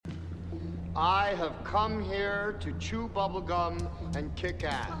I have come here to chew bubblegum and kick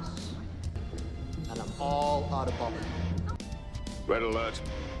ass. And I'm all out of bubblegum. Red alert.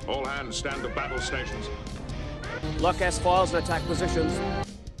 All hands stand to battle stations. Lock S-files and attack positions.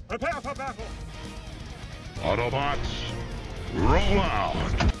 Prepare for battle. Autobots, roll out.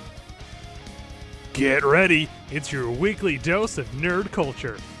 Get ready. It's your weekly dose of nerd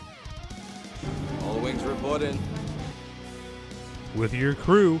culture. All wings report in. With your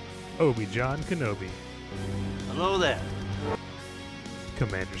crew, Obi-Wan Kenobi, Hello there.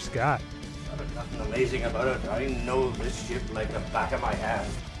 Commander Scott, There's nothing amazing about it. I know this ship like the back of my hand.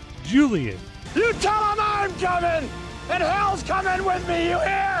 Julian, You tell him I'm coming! And hell's coming with me, you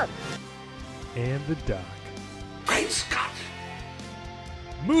hear? and the Doc. Great Scott!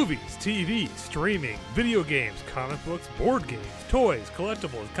 Movies, TV, streaming, video games, comic books, board games, toys,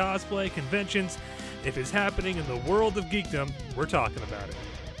 collectibles, cosplay, conventions. If it's happening in the world of geekdom, we're talking about it.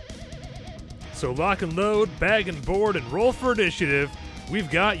 So lock and load, bag and board, and roll for initiative. We've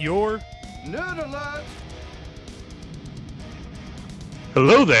got your... Nerd alert!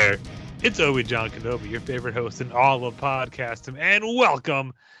 Hello there. It's Obi-Wan Kenobi, your favorite host in all of podcasting, and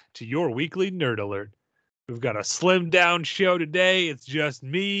welcome to your weekly Nerd Alert. We've got a slimmed down show today. It's just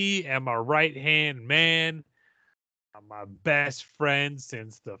me and my right-hand man. I'm my best friend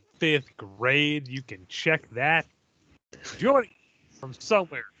since the 5th grade. You can check that. Joining from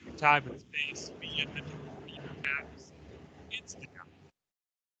somewhere in time and space via the apps. It's the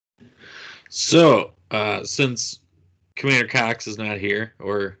guy. So, since Commander Cox is not here,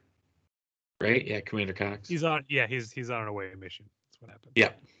 or right? Yeah, Commander Cox. He's on an away mission. That's what happened.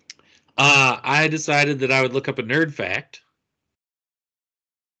 Yeah. I decided that I would look up a nerd fact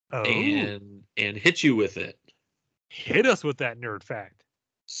Oh, and hit you with it. hit us with that nerd fact.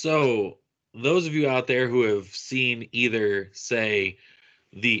 So, those of you out there who have seen either, say,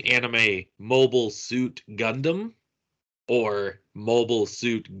 the anime Mobile Suit Gundam or Mobile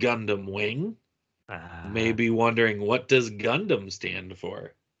Suit Gundam Wing, may be wondering, what does Gundam stand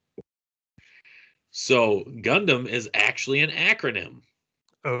for? So, Gundam is actually an acronym.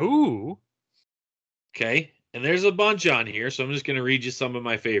 Oh. Okay. And there's a bunch on here, so I'm just going to read you some of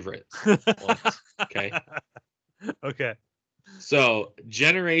my favorites. ones, okay. Okay. So,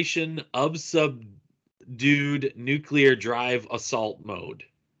 Generation of Subdued Nuclear Drive Assault Mode.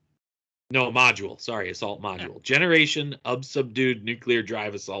 No, module. Sorry, assault module. Generation of Subdued Nuclear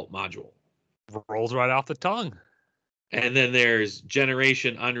Drive Assault Module. Rolls right off the tongue. And then there's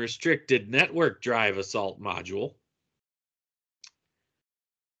Generation Unrestricted Network Drive Assault Module.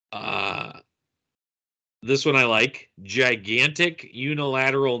 This one I like. Gigantic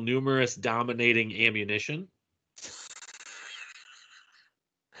Unilateral Numerous Dominating Ammunition.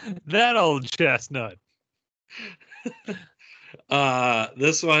 That old chestnut.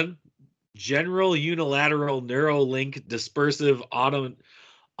 This one. General Unilateral Neuralink Dispersive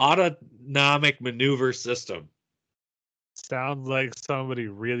Autonomic Maneuver System. Sounds like somebody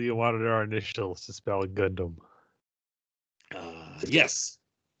really wanted our initials to spell Gundam. Yes.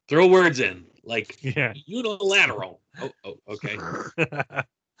 Throw words in. Like Yeah. unilateral. Oh, okay.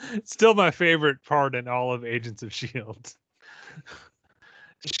 Still my favorite part in all of Agents of S.H.I.E.L.D.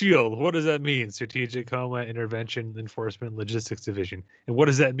 S.H.I.E.L.D., what does that mean? Strategic Homeland Intervention Enforcement Logistics Division. And what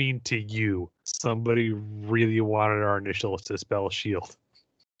does that mean to you? Somebody really wanted our initials to spell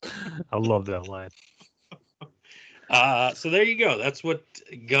S.H.I.E.L.D. I love that line. So there you go. That's what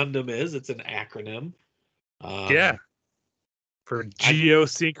Gundam is. It's an acronym. Yeah. For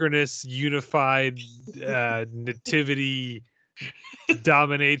Geosynchronous Unified Nativity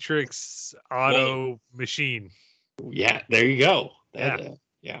Dominatrix Auto Machine. Yeah, there you go. Yeah.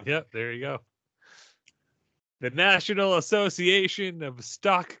 Yep, there you go. The National Association of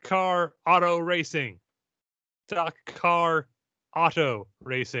Stock Car Auto Racing. Stock Car Auto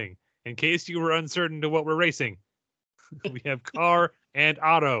Racing. In case you were uncertain to what we're racing, we have car and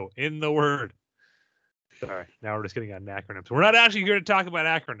auto in the word. Sorry, now we're just getting on acronyms. We're not actually here to talk about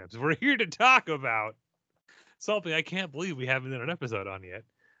acronyms. We're here to talk about something I can't believe we haven't done an episode on yet.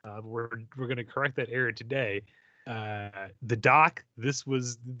 We're going to correct that error today. The Doc, this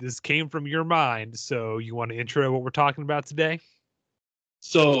came from your mind, so you want to intro what we're talking about today?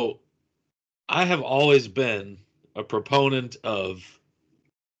 So I have always been a proponent of,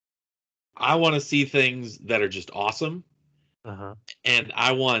 I want to see things that are just awesome. And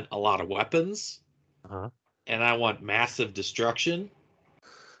I want a lot of weapons. And I want massive destruction.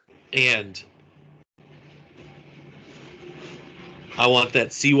 And I want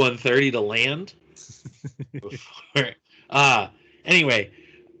that C-130 to land. Anyway,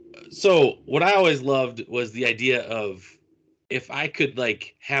 so what I always loved was the idea of if I could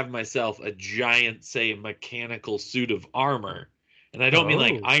like have myself a giant, say, mechanical suit of armor, and I don't mean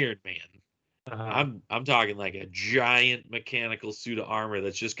like Iron Man. I'm talking like a giant mechanical suit of armor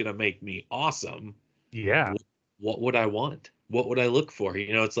that's just gonna make me awesome. Yeah. What would I want? What would I look for?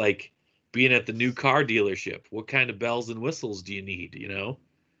 You know, it's like being at the new car dealership. What kind of bells and whistles do you need? You know,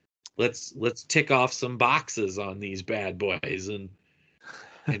 let's tick off some boxes on these bad boys and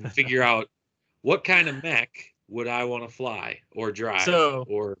figure out what kind of mech would I want to fly or drive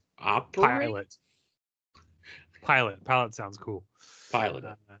or operate. Pilot sounds cool. Pilot.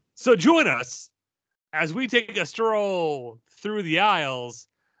 So join us as we take a stroll through the aisles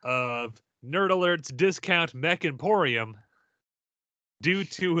of Nerd Alert's discount mech emporium. Due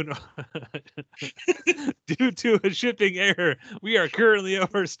to a shipping error, we are currently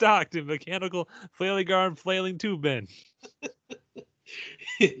overstocked in mechanical flailing arm, flailing tube men.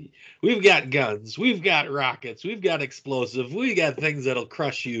 We've got guns, we've got rockets, we've got explosive, we got things that'll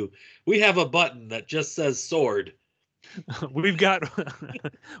crush you. We have a button that just says sword. We've got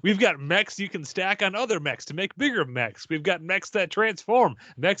mechs you can stack on other mechs to make bigger mechs. We've got mechs that transform,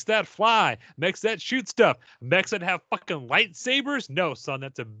 mechs that fly, mechs that shoot stuff, mechs that have fucking lightsabers. No, son,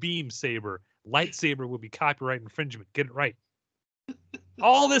 that's a beam saber. Lightsaber will be copyright infringement. Get it right.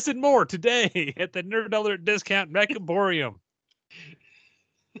 All this and more today at the Nerd Alert Discount Mech Emporium.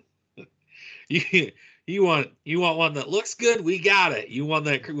 You want one that looks good? We got it. You want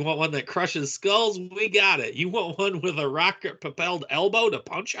one that crushes skulls? We got it. You want one with a rocket propelled elbow to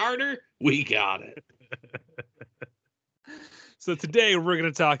punch harder? We got it. So today we're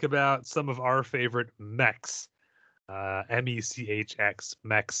going to talk about some of our favorite mechs, MECHX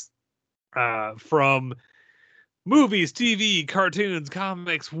mechs, from movies, TV, cartoons,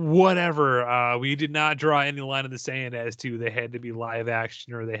 comics, whatever. We did not draw any line in the sand as to they had to be live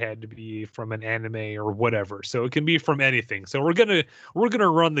action or they had to be from an anime or whatever. So it can be from anything. So we're gonna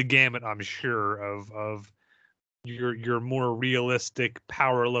run the gamut, I'm sure, of your more realistic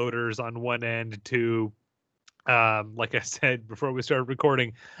power loaders on one end to like I said before we started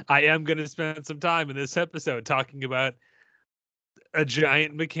recording, I am gonna spend some time in this episode talking about a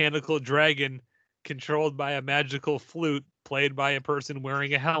giant mechanical dragon controlled by a magical flute played by a person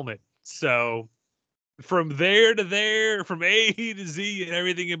wearing a helmet. So from there to there, from A to Z and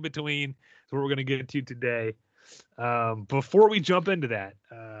everything in between is what we're going to get to today. Before we jump into that,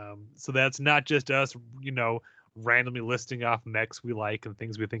 so that's not just us, randomly listing off mechs we like and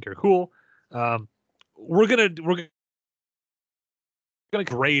things we think are cool. We're gonna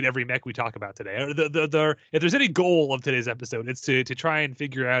grade every mech we talk about today. If there's any goal of today's episode, it's to try and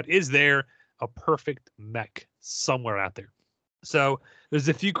figure out, is there a perfect mech somewhere out there? So there's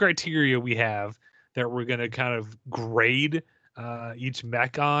a few criteria we have that we're going to kind of grade each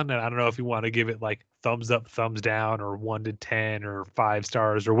mech on. And I don't know if you want to give it like thumbs up, thumbs down, or 1 to 10 or 5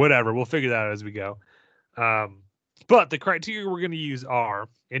 stars or whatever. We'll figure that out as we go. But the criteria we're going to use are,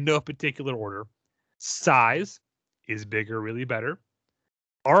 in no particular order: size, is bigger really better?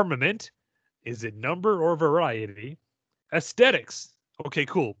 Armament, is it number or variety? Aesthetics, okay,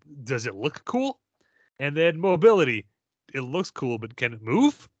 cool. Does it look cool? And then mobility. It looks cool, but can it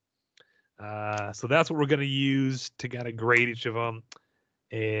move? So that's what we're going to use to kind of grade each of them.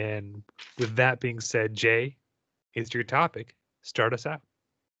 And with that being said, Jay, it's your topic. Start us out.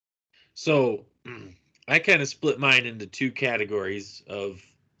 So I kind of split mine into 2 categories of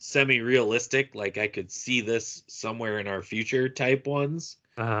semi-realistic, like I could see this somewhere in our future type ones.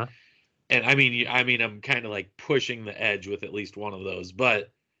 Uh-huh. And I mean, I'm kind of like pushing the edge with at least one of those.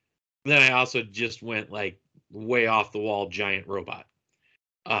 But then I also just went like way off the wall giant robot.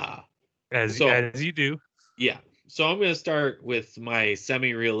 As you do. Yeah. So I'm going to start with my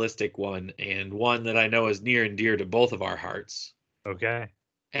semi-realistic one, and one that I know is near and dear to both of our hearts. Okay.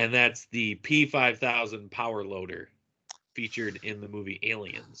 And that's the P5000 power loader featured in the movie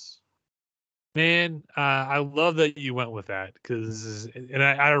Aliens. Man, I love that you went with that, and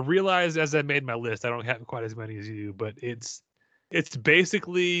I realized as I made my list, I don't have quite as many as you do, but it's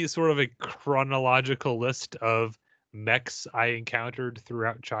basically sort of a chronological list of mechs I encountered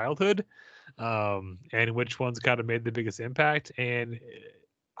throughout childhood, and which ones kind of made the biggest impact. And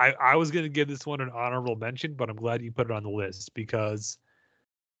I was going to give this one an honorable mention, but I'm glad you put it on the list because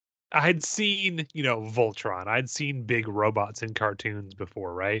I had seen, Voltron. I'd seen big robots in cartoons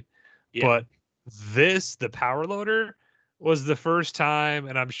before, right? Yeah. But the power loader was the first time,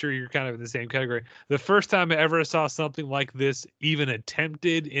 and I'm sure you're kind of in the same category, the first time I ever saw something like this even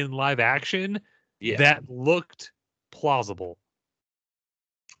attempted in live action that looked plausible.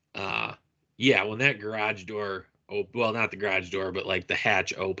 Yeah, when that garage door, well, not the garage door, but like the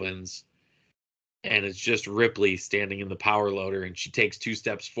hatch opens, and it's just Ripley standing in the power loader, and she takes 2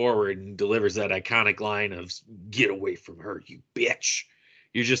 steps forward and delivers that iconic line of "Get away from her, you bitch."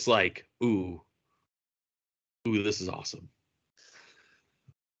 You're just like, ooh, this is awesome.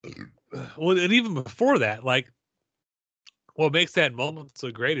 Well, and even before that, like, what makes that moment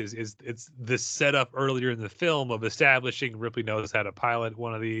so great is it's the setup earlier in the film of establishing Ripley knows how to pilot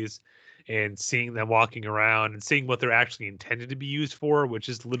one of these, and seeing them walking around and seeing what they're actually intended to be used for, which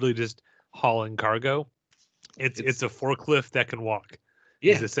is literally just hauling cargo. It's a forklift that can walk.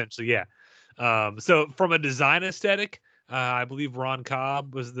 Yeah. Is essentially, yeah. So from a design aesthetic, I believe Ron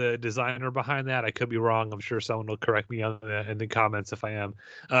Cobb was the designer behind that. I could be wrong. I'm sure someone will correct me in the comments if I am.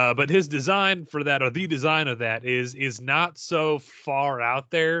 But his design for that, or the design of that, is not so far out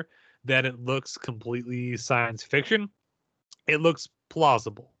there that it looks completely science fiction. It looks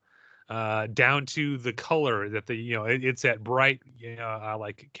plausible, down to the color that it's that bright,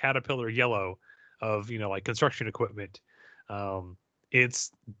 like caterpillar yellow of like construction equipment.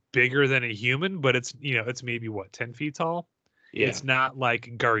 It's bigger than a human, but it's maybe 10 feet tall. Yeah. It's not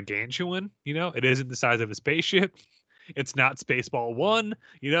like gargantuan, it isn't the size of a spaceship. It's not Spaceball 1,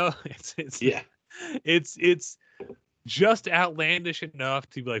 it's just outlandish enough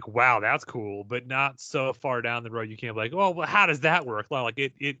to be like, wow, that's cool, but not so far down the road you can't be like, oh, well, how does that work? Well, like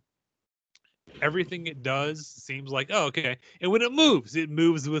it everything it does seems like, oh, okay. And when it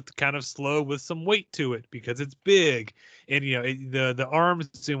moves with kind of slow with some weight to it because it's big. And, the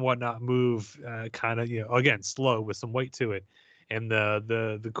arms and whatnot move kind of, again, slow with some weight to it. And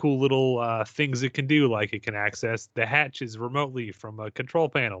the cool little things it can do, like it can access the hatches remotely from a control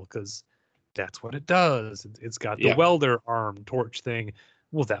panel because that's what it does. It's got the welder arm torch thing.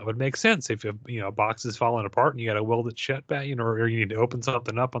 Well, that would make sense if a box is falling apart and you got to weld it shut back, or you need to open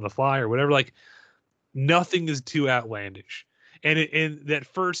something up on the fly or whatever. Like, nothing is too outlandish, and that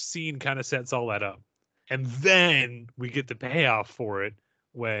first scene kind of sets all that up, and then we get the payoff for it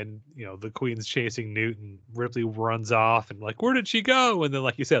when the Queen's chasing Newt and Ripley runs off and like, where did she go? And then,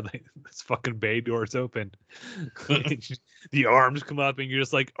 like you said, like, this fucking bay door's open, the arms come up, and you're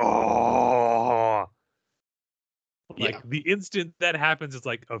just like, oh. Like the instant that happens, it's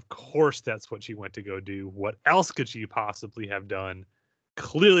like, of course, that's what she went to go do. What else could she possibly have done?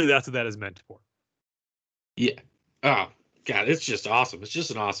 Clearly, that's what that is meant for. Yeah. Oh, God, it's just awesome. It's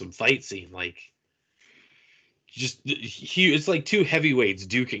just an awesome fight scene. Like, just it's like 2 heavyweights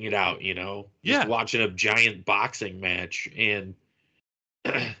duking it out, Just watching a giant boxing match, and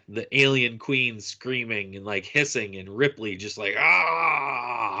the alien queen screaming and like hissing, and Ripley just like,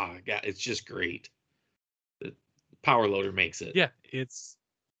 God, it's just great. Power loader makes it. Yeah, it's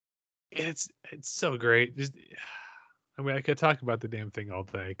so great. Just, I mean, I could talk about the damn thing all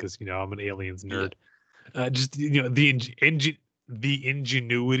day because I'm an aliens nerd. Just the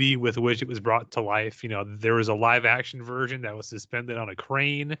ingenuity with which it was brought to life. There was a live action version that was suspended on a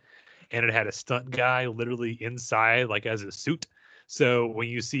crane, and it had a stunt guy literally inside, like as a suit. So when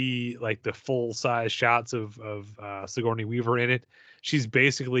you see like the full size shots of Sigourney Weaver in it, she's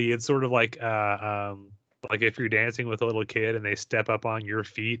basically, it's sort of like if you're dancing with a little kid and they step up on your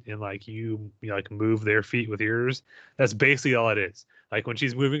feet and like you like move their feet with yours. That's basically all it is. Like when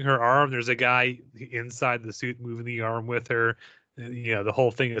she's moving her arm, there's a guy inside the suit moving the arm with her. The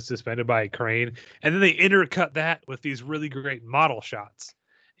whole thing is suspended by a crane, and then they intercut that with these really great model shots.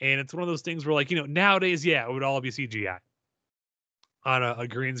 And it's one of those things where, like, nowadays, it would all be CGI on a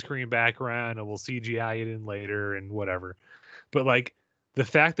green screen background, and we'll CGI it in later and whatever. But like, the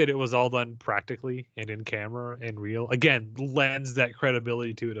fact that it was all done practically and in camera and real, again, lends that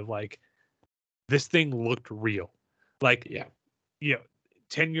credibility to it of like, this thing looked real. Like,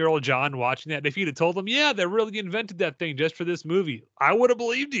 10-year-old John watching that, if you'd have told him, they really invented that thing just for this movie, I would have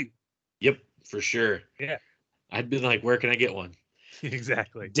believed you. Yep, for sure. Yeah. I'd been like, where can I get one?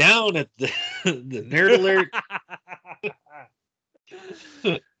 Exactly. Down at the Nerd Alert.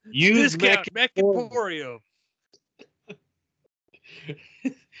 Use Mech Emporium.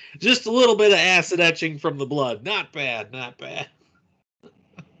 Just a little bit of acid etching from the blood. Not bad, not bad.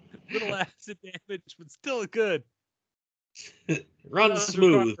 Little acid damage, but still good. Runs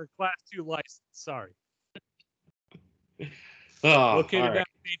smooth. For Class 2 license. Sorry. Located down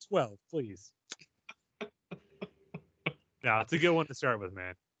A12, please. No, it's a good one to start with,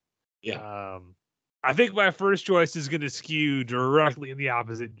 man. Yeah. I think my first choice is going to skew directly in the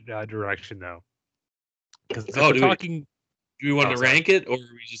opposite direction, though. Because do we want to rank it, or are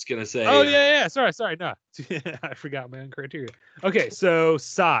we just going to say... Oh, yeah. Sorry. No. I forgot my own criteria. Okay, so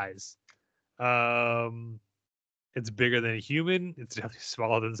size. It's bigger than a human. It's definitely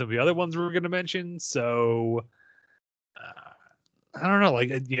smaller than some of the other ones we're going to mention. So I don't know. Like,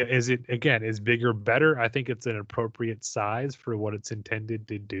 yeah, is it again? Is bigger better? I think it's an appropriate size for what it's intended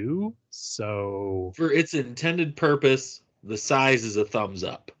to do. So For its intended purpose, the size is a thumbs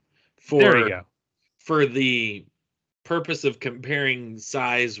up. there you go. For the purpose of comparing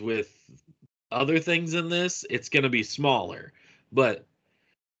size with other things in this, it's going to be smaller. But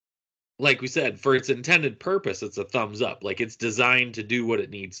like we said, for its intended purpose, it's a thumbs up. Like it's designed to do what it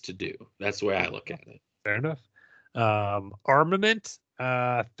needs to do. That's the way I look at it. Fair enough. Armament,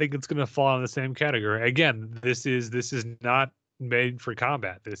 I think it's going to fall in the same category. Again, this is not made for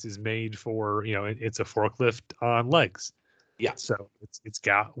combat. This is made for, it's a forklift on legs. Yeah. So it's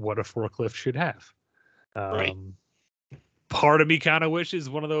got what a forklift should have. Right. Part of me kind of wishes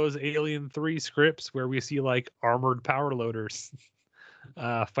one of those Alien 3 scripts where we see like armored power loaders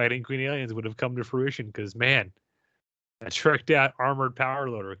fighting Queen Aliens would have come to fruition, because man, a tricked out armored power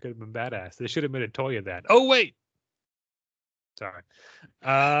loader could have been badass. They should have made a toy of that. Oh wait, sorry.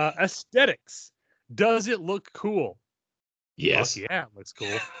 Aesthetics. Does it look cool? Yes. Fuck yeah, it looks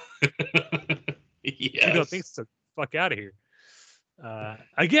cool. Yes. You don't think so? Fuck out of here.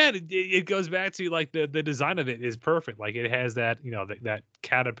 Again, it goes back to like the design of it is perfect. Like it has that, that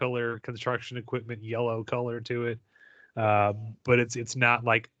Caterpillar construction equipment yellow color to it. But it's not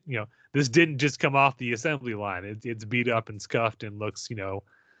like, this didn't just come off the assembly line. It's beat up and scuffed and looks,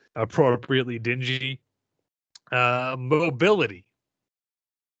 appropriately dingy. Mobility.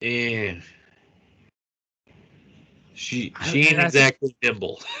 Yeah. She ain't exactly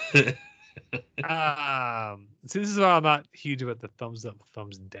nimble. So this is why I'm not huge about the thumbs up,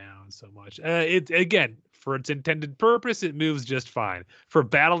 thumbs down so much. It again, for its intended purpose, it moves just fine. For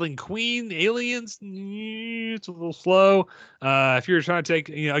battling Queen aliens, it's a little slow. If you're trying to take,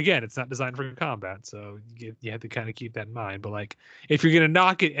 again, it's not designed for combat, so you have to kind of keep that in mind. But like, if you're gonna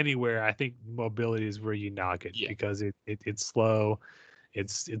knock it anywhere, I think mobility is where you knock it, because it's slow,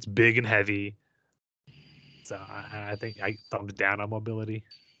 it's big and heavy. So I think I thumbs down on mobility.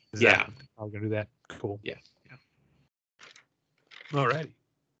 I'm gonna do that. Cool. Yeah. Alrighty.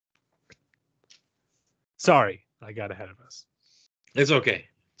 Sorry, I got ahead of us. It's okay.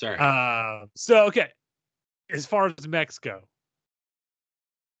 Sorry. So okay, as far as mechs go,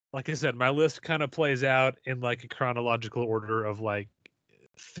 like I said, my list kind of plays out in like a chronological order of like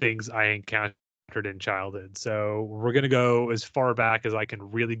things I encountered in childhood. So we're gonna go as far back as I can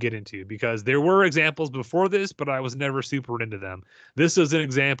really get into, because there were examples before this, but I was never super into them. This is an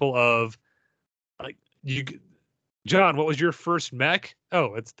example of like John, what was your first mech?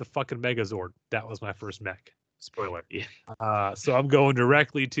 Oh, it's the fucking Megazord. That was my first mech. Spoiler. Yeah. So I'm going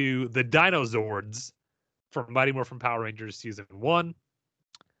directly to the Dinozords from Mighty Morphin Power Rangers Season 1.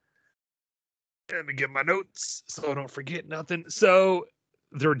 Let me get my notes so I don't forget nothing. So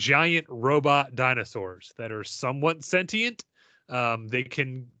they're giant robot dinosaurs that are somewhat sentient. They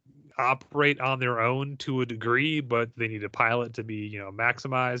can operate on their own to a degree, but they need a pilot to be,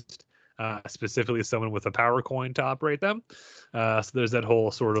 maximized. Specifically someone with a power coin to operate them. So there's that whole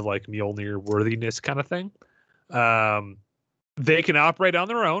sort of like Mjolnir worthiness kind of thing. They can operate on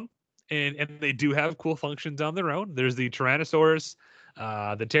their own, and they do have cool functions on their own. There's the Tyrannosaurus,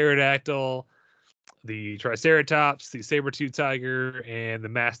 the Pterodactyl, the Triceratops, the Saber-tooth tiger, and the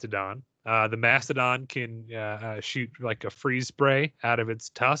Mastodon. The Mastodon can shoot like a freeze spray out of its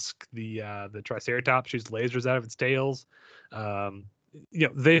tusk. The Triceratops shoots lasers out of its tails.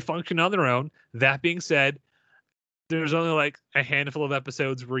 They function on their own. That being said, there's only like a handful of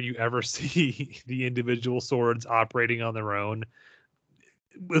episodes where you ever see the individual swords operating on their own,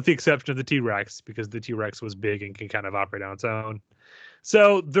 with the exception of the T-Rex, because the T-Rex was big and can kind of operate on its own.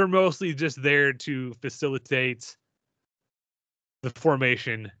 So they're mostly just there to facilitate the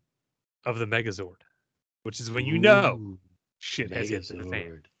formation of the Megazord, which is when shit has hit the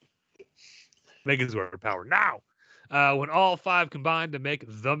fan. Megazord power now. When all five combine to make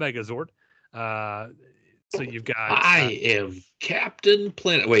the Megazord. So you've got... I am Captain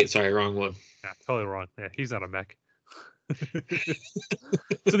Planet. Wait, sorry, wrong one. Yeah, totally wrong. Yeah, he's not a mech.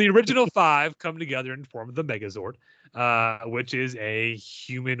 So the original five come together and form the Megazord, which is a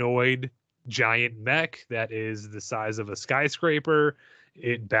humanoid giant mech that is the size of a skyscraper.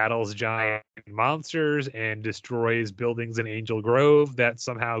 It battles giant monsters and destroys buildings in Angel Grove that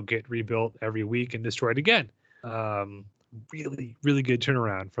somehow get rebuilt every week and destroyed again. Really, really good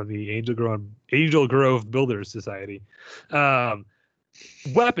turnaround from the Angel Grove Builders Society.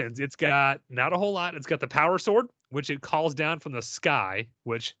 Weapons, it's got not a whole lot. It's got the Power Sword, which it calls down from the sky,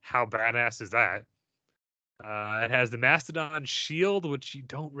 which how badass is that? It has the Mastodon Shield, which you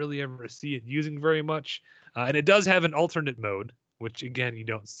don't really ever see it using very much. And it does have an alternate mode, which again, you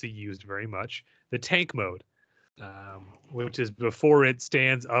don't see used very much. The tank mode. which is before it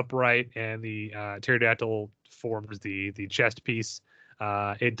stands upright and the pterodactyl forms the chest piece.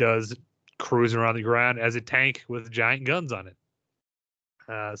 It does cruise around the ground as a tank with giant guns on it.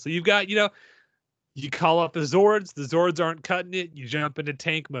 So you've got, you call up the Zords aren't cutting it, you jump into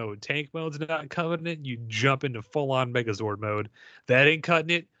tank mode. Tank mode's not cutting it, you jump into full-on Megazord mode. That ain't cutting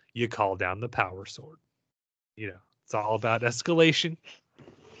it, you call down the Power Sword. It's all about escalation.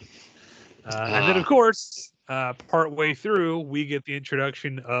 And then, of course, partway through, we get the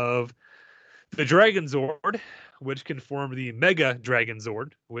introduction of the Dragon Zord, which can form the Mega Dragon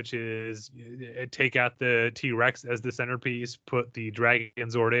Zord, which is take out the T-Rex as the centerpiece, put the Dragon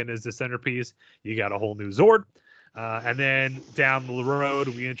Zord in as the centerpiece. You got a whole new Zord. And then down the road,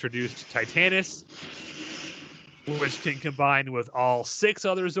 we introduced Titanus, which can combine with all 6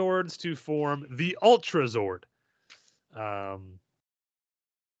 other Zords to form the Ultra Zord,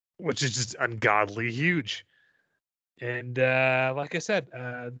 which is just ungodly huge. And like I said,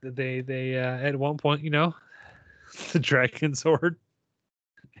 they at one point, the Dragon Zord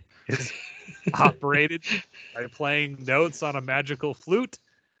is operated by playing notes on a magical flute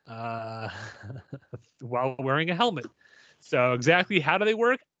while wearing a helmet. So exactly how do they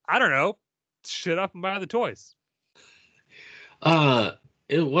work? I don't know. Shut up and buy the toys.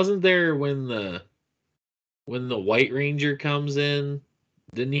 It wasn't there when the White Ranger comes in.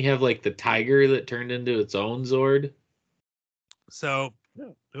 Didn't he have like the tiger that turned into its own Zord? So,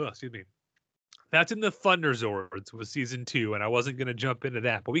 excuse me. That's in the Thunder Zords was season 2, and I wasn't going to jump into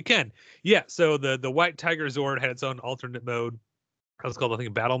that, but we can. Yeah, so the White Tiger Zord had its own alternate mode. It was called, I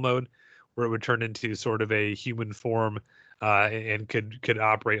think, Battle Mode, where it would turn into sort of a human form and could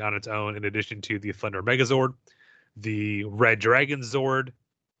operate on its own in addition to the Thunder Megazord. The Red Dragon Zord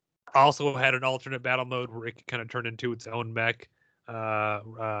also had an alternate battle mode where it could kind of turn into its own mech,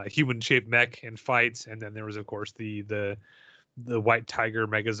 human-shaped mech and fights. And then there was, of course, the White Tiger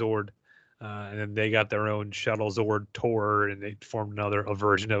Megazord. And then they got their own Shuttle Zord Tor, and they formed a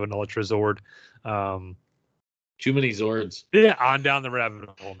version of an Ultra Zord. Too many Zords. Yeah, on down the rabbit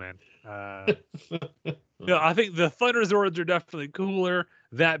hole, man. I think the Thunder Zords are definitely cooler.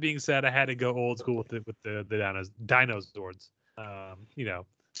 That being said, I had to go old school with the Dino Zords.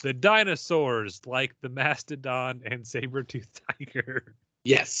 The dinosaurs like the Mastodon and Saber-toothed Tiger.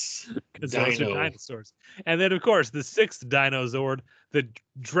 Yes. Because those are dinosaurs. And then, of course, the 6th Dino Zord, the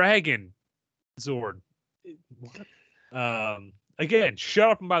Dragon Zord. Again, shut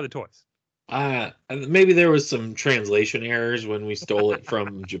up and buy the toys. Maybe there was some translation errors when we stole it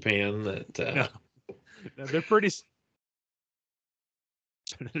from Japan. No, they're pretty.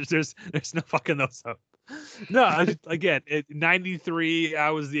 There's no fucking those up. No, again, at 93, I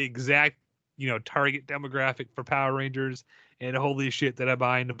was the exact target demographic for Power Rangers, and holy shit, that I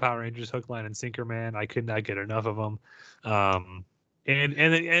buy into Power Rangers hook, line, and sinker, man. I could not get enough of them.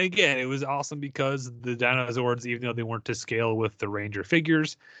 And again, it was awesome because the Dinozords, even though they weren't to scale with the Ranger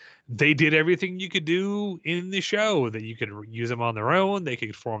figures, they did everything you could do in the show. That you could use them on their own. They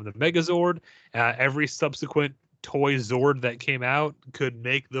could form the Megazord. Every subsequent toy Zord that came out could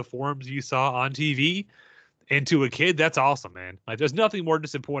make the forms you saw on TV. And to a kid, that's awesome, man. Like, there's nothing more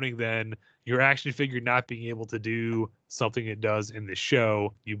disappointing than your action figure not being able to do something it does in the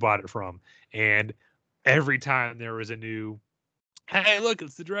show you bought it from. And every time there was a new, hey, look,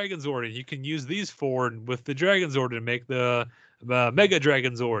 it's the Dragon Zord, and you can use these 4 with the Dragon Zord to make the Mega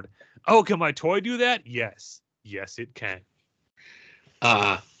Dragon Zord. Oh, can my toy do that? Yes, it can.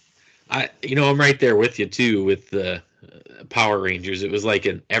 I'm right there with you too with the Power Rangers. It was like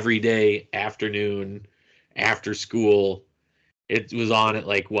an everyday afternoon after school. It was on at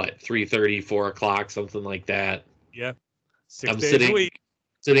like 3:30, 4 o'clock, something like that. Yep. 6 I'm days a week.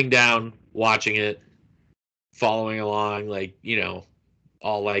 sitting down, watching it, following along,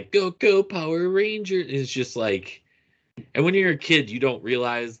 all like, go Power Ranger. It's just like, and when you're a kid, you don't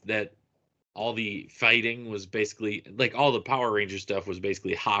realize that all the fighting was basically, like, all the Power Ranger stuff was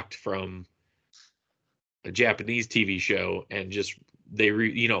basically hawked from a Japanese TV show, and just they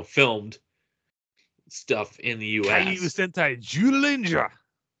filmed stuff in the U.S. Kaiju Sentai Judalinja.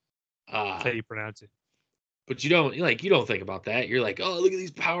 That's how you pronounce it. But you don't think about that. You're like, oh, look at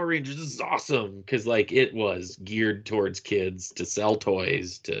these Power Rangers. This is awesome. Because, it was geared towards kids to sell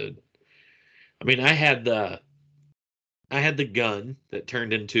toys. I had the gun that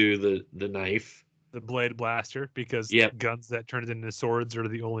turned into the knife. The blade blaster, because guns that turned into swords are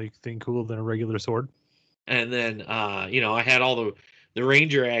the only thing cooler than a regular sword. And then, I had all the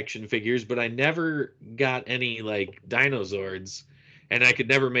Ranger action figures, but I never got any, Dinozords. And I could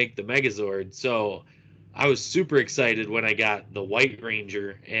never make the Megazord. So I was super excited when I got the White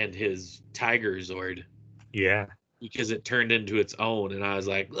Ranger and his Tiger Zord. Yeah. because it turned into its own, and I was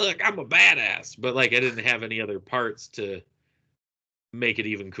like, look, I'm a badass. But like I didn't have any other parts to make it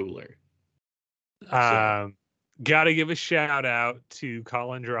even cooler. Gotta give a shout out to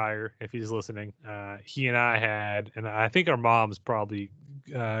Colin Dreyer if he's listening. He and I had, and I think our moms probably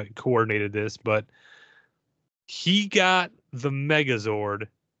coordinated this, but he got the Megazord,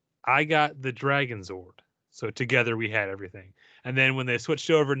 I got the Dragon Zord. So together we had everything. And then when they switched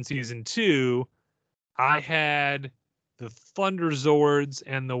over in season 2, I had the Thunder Zords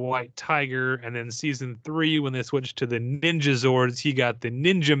and the White Tiger. And then season 3, when they switched to the Ninja Zords, he got the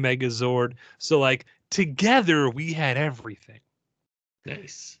Ninja Megazord. So like together we had everything.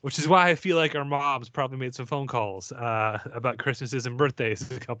 Nice. Which is why I feel like our moms probably made some phone calls about Christmases and birthdays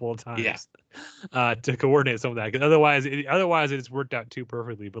a couple of times to coordinate some of that. 'Cause otherwise it's worked out too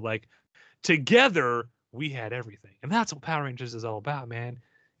perfectly. But like together we had everything, and that's what Power Rangers is all about, man.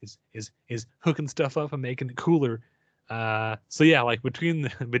 Is hooking stuff up and making it cooler. So yeah, like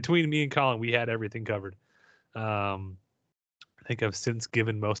between me and Colin, we had everything covered. I think I've since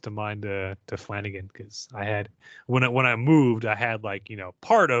given most of mine to Flanagan, because I had when I moved, I had like, you know,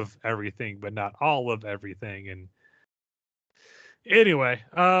 part of everything, but not all of everything. And anyway,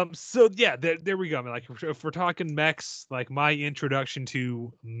 so yeah, there we go. I mean, like if we're talking mechs, like my introduction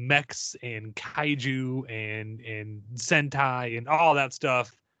to mechs and kaiju and Sentai and all that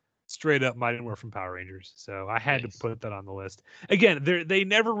stuff, straight up Mighty Morphin Power Rangers. So I had to put that on the list. Again, they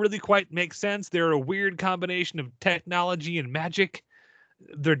never really quite make sense. They're a weird combination of technology and magic.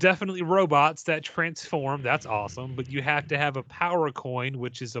 They're definitely robots that transform. That's awesome. But you have to have a power coin,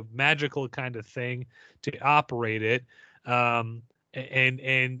 which is a magical kind of thing, to operate it.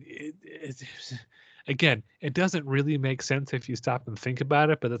 Again, it doesn't really make sense if you stop and think about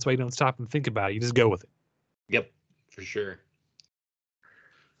it, but that's why you don't stop and think about it. You just go with it. Yep, for sure.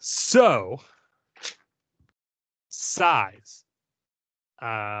 So, size.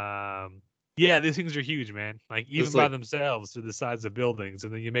 Yeah, these things are huge, man. Like even by themselves, they're the size of buildings.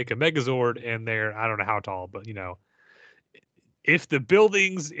 And then you make a Megazord, and they're, I don't know how tall, but you know, if the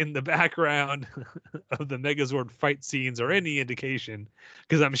buildings in the background of the Megazord fight scenes are any indication,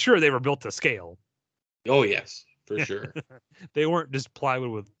 because I'm sure they were built to scale. Oh yes, for sure. They weren't just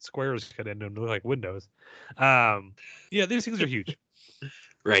plywood with squares cut into them to look like windows. Yeah, these things are huge.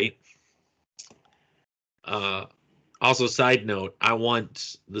 Right. Also, side note, I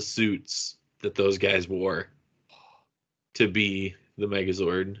want the suits that those guys wore to be the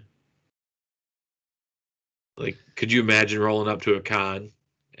Megazord. Like, could you imagine rolling up to a con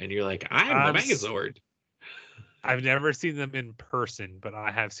and you're like, I'm the Megazord? I've never seen them in person, but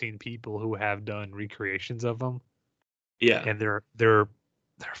I have seen people who have done recreations of them. Yeah. And they're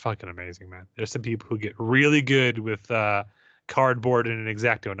fucking amazing, man. There's some people who get really good with cardboard and an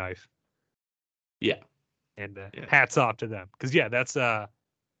X-Acto knife. Yeah. And hats off to them. Because, yeah, that's...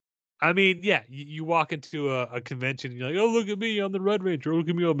 I mean, yeah, you walk into a convention and you're like, oh, look at me on the Red Ranger. Look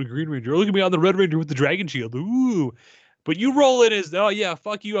at me on the Green Ranger. Look at me on the Red Ranger with the Dragon Shield. Ooh. But you roll in as, oh, yeah,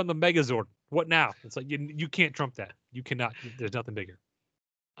 fuck you on the Megazord. What now? It's like, you can't trump that. You cannot. There's nothing bigger.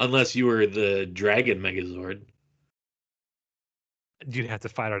 Unless you were the Dragon Megazord. You'd have to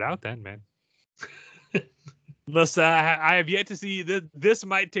fight it out then, man. Unless I have yet to see this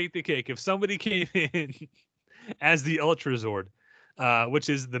might take the cake. If somebody came in as the Ultra Zord, which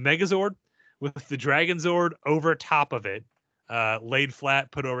is the Megazord with the Dragon Zord over top of it, laid flat,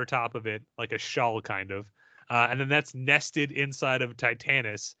 put over top of it like a shawl kind of, and then that's nested inside of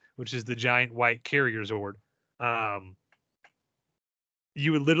Titanus, which is the giant white carrier Zord.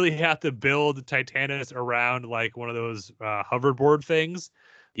 You would literally have to build Titanus around like one of those hoverboard things,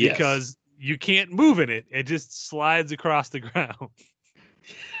 because you can't move in it. It just slides across the ground.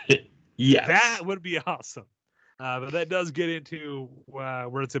 Yes. That would be awesome. But that does get into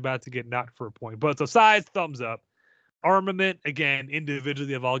where it's about to get knocked for a point. But so size, thumbs up. Armament, again,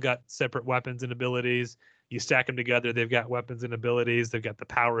 individually, they've all got separate weapons and abilities. You stack them together, they've got weapons and abilities. They've got the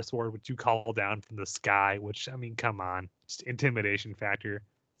power sword, which you call down from the sky, which, I mean, come on. Just intimidation factor.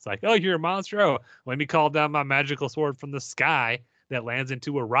 It's like, oh, you're a monster. Oh, let me call down my magical sword from the sky that lands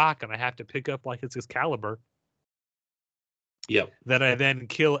into a rock, and I have to pick up like it's Excalibur. Yep. That I then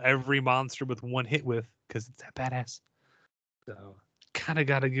kill every monster with one hit with, because it's that badass. So kind of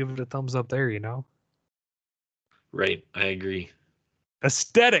got to give it a thumbs up there, you know? Right. I agree.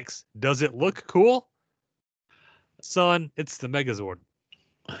 Aesthetics. Does it look cool? Son, it's the Megazord.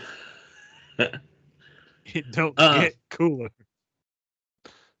 It don't get cooler.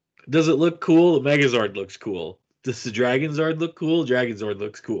 Does it look cool? The Megazord looks cool. Does the Dragon Zord look cool? Dragon Zord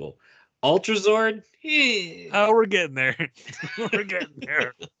looks cool. Ultrazord? Oh, we're getting there. We're getting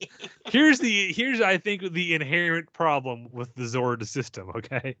there. Here's I think the inherent problem with the Zord system,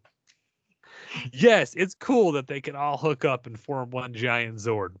 okay? Yes, it's cool that they can all hook up and form one giant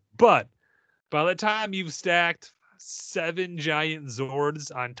Zord, but by the time you've stacked 7 giant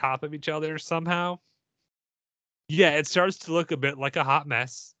Zords on top of each other somehow, yeah, it starts to look a bit like a hot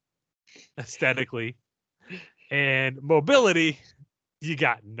mess aesthetically. And mobility, you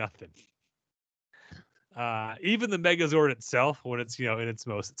got nothing. Even the Megazord itself, when it's in its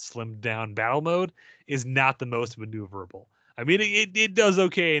most slimmed down battle mode, is not the most maneuverable. I mean, it does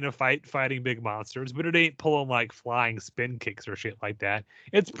okay in a fighting big monsters, but it ain't pulling like flying spin kicks or shit like that.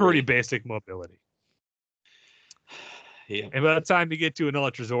 It's pretty basic mobility. Yeah. And by the time you get to an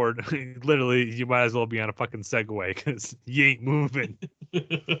Ultrazord, literally, you might as well be on a fucking Segway because you ain't moving.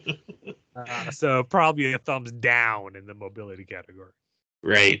 So probably a thumbs down in the mobility category.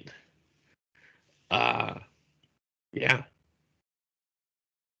 Right. Yeah.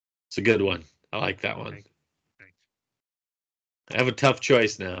 It's a good one. I like that one. Thanks. I have a tough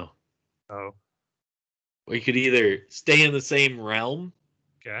choice now. Oh. We could either stay in the same realm.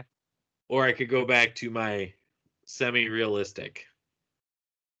 Okay. Or I could go back to my semi-realistic.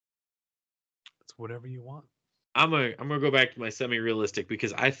 It's whatever you want. I'm gonna go back to my semi-realistic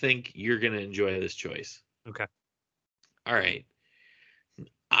because I think you're gonna enjoy this choice. Okay. All right.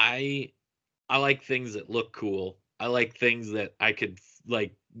 I like things that look cool. I like things that I could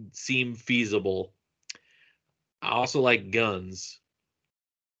like seem feasible. I also like guns.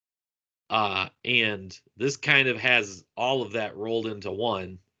 And this kind of has all of that rolled into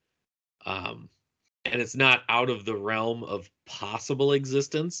one. And it's not out of the realm of possible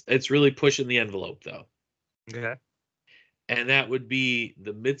existence. It's really pushing the envelope though. Okay. And that would be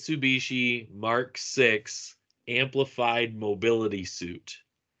the Mitsubishi Mark VI amplified mobility suit,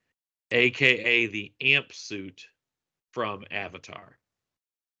 aka the amp suit from Avatar.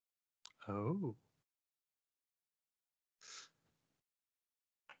 Oh.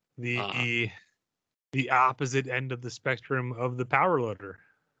 The opposite end of the spectrum of the power loader.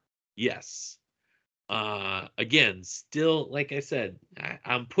 Yes. Again, still, like I said,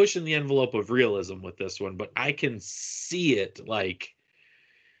 I'm pushing the envelope of realism with this one, but I can see it like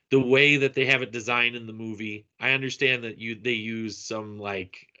the way that they have it designed in the movie. I understand that they use some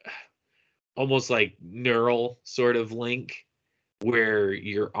like almost like neural sort of link where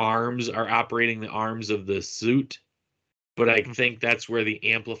your arms are operating the arms of the suit, but I think that's where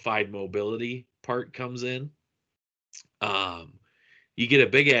the amplified mobility part comes in. You get a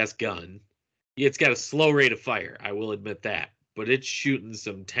big ass gun. It's got a slow rate of fire, I will admit that, but it's shooting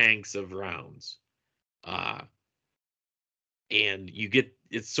some tanks of rounds. And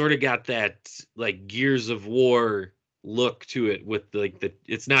it's sort of got that like Gears of War look to it with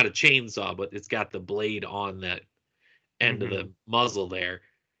it's not a chainsaw, but it's got the blade on that end of the muzzle there.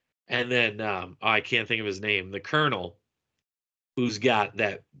 And then I can't think of his name, the Colonel, who's got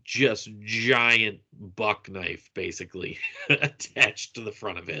that just giant buck knife basically attached to the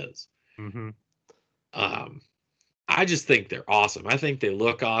front of his. I just think they're awesome. I think they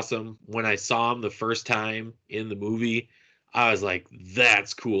look awesome. When I saw them the first time in the movie, I was like,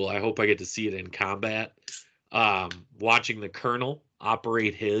 that's cool. I hope I get to see it in combat. Watching the Colonel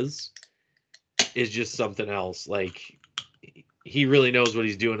operate his is just something else. Like, he really knows what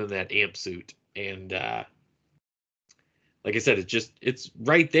he's doing in that amp suit. And like I said, it's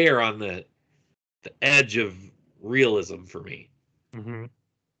right there on the edge of realism for me.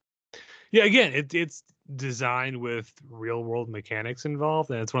 Yeah, again, it's designed with real world mechanics involved,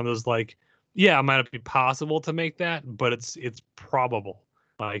 and it's one of those like, yeah, it might not be possible to make that, but it's probable.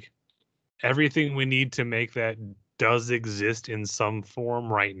 Like, everything we need to make that does exist in some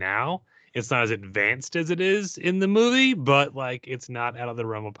form right now. It's not as advanced as it is in the movie, but like, it's not out of the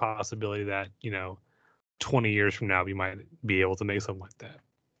realm of possibility that 20 years from now we might be able to make something like that.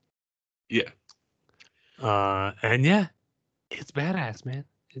 Yeah. And yeah, it's badass, man.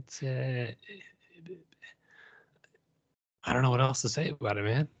 It's I don't know what else to say about it,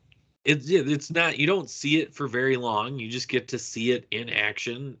 man. It's not, you don't see it for very long. You just get to see it in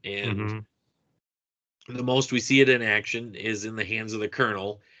action, and the most we see it in action is in the hands of the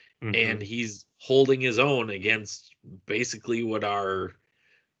Colonel, and he's holding his own against basically what are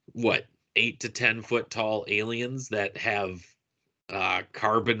 8 to 10 foot tall aliens that have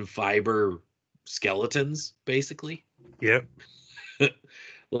carbon fiber skeletons, basically. Yep.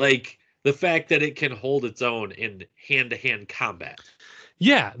 Like, the fact that it can hold its own in hand-to-hand combat.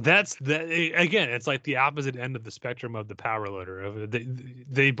 Yeah, that's again, it's like the opposite end of the spectrum of the power loader.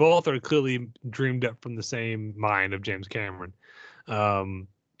 They both are clearly dreamed up from the same mind of James Cameron.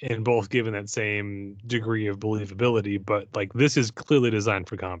 and both given that same degree of believability. But like this is clearly designed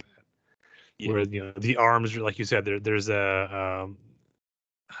for combat, where the arms are, like you said, there's a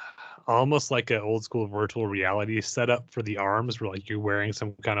almost like an old school virtual reality setup for the arms, where like you're wearing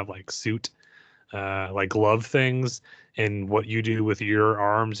some kind of like suit, like glove things, and what you do with your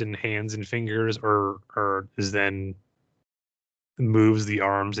arms and hands and fingers, or is then moves the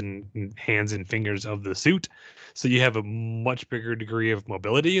arms and hands and fingers of the suit, so you have a much bigger degree of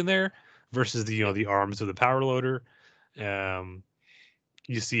mobility in there versus the arms of the power loader.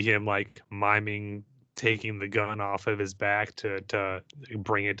 You see him like miming taking the gun off of his back to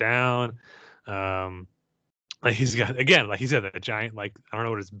bring it down. Like he's got, again, like he said, that giant, like, I don't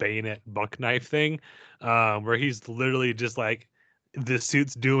know what his bayonet buck knife thing, where he's literally just like, the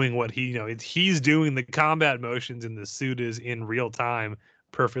suit's doing what he's doing the combat motions, and the suit is in real time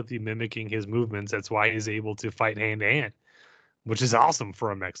perfectly mimicking his movements. That's why he's able to fight hand to hand, which is awesome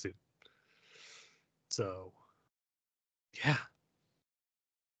for a mech suit. So yeah.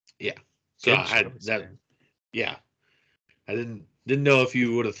 So I didn't know if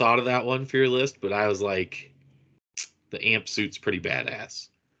you would have thought of that one for your list, but I was like, the amp suit's pretty badass.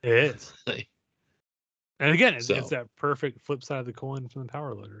 It is. And again, it's that perfect flip side of the coin from the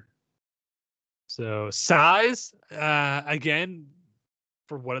power loader. So size, again,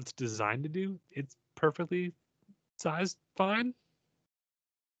 for what it's designed to do, it's perfectly sized fine.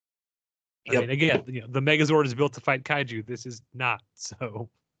 I mean, again, the Megazord is built to fight kaiju. This is not. So,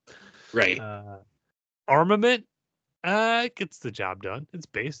 right. Armament, it gets the job done. It's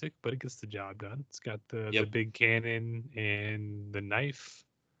basic, but it gets the job done. It's got the big cannon and the knife.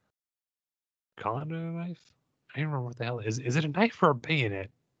 Calling it a knife? I don't remember what the hell it is. Is it a knife or a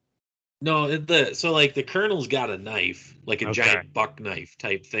bayonet? No, the Colonel's got a knife, like a giant buck knife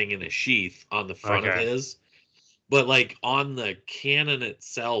type thing in a sheath on the front of his. But like on the cannon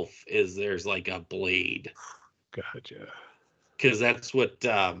itself there's like a blade. Gotcha. Because that's what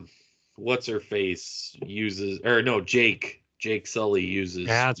what's her face uses, or no, Jake Sully uses.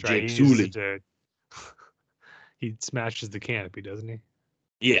 Yeah, that's right. Jake Sully. He smashes the canopy, doesn't he?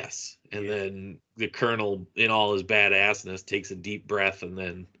 Yes, and then the Colonel, in all his badassness, takes a deep breath and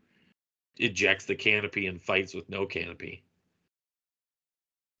then ejects the canopy and fights with no canopy,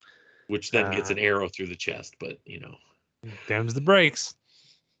 which then gets an arrow through the chest. But them's the brakes.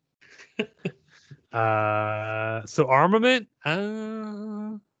 So armament,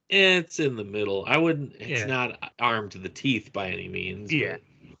 it's in the middle. I wouldn't. It's not armed to the teeth by any means. Yeah.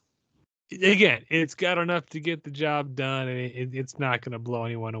 But again, it's got enough to get the job done, and it's not going to blow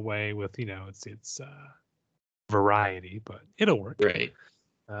anyone away with its variety, but it'll work. Right.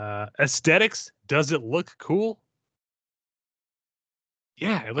 Aesthetics, does it look cool?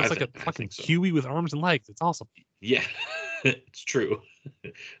 Yeah, it looks like a fucking Huey with arms and legs. It's awesome. Yeah, it's true.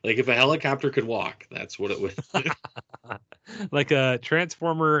 Like if a helicopter could walk, that's what it would. Like a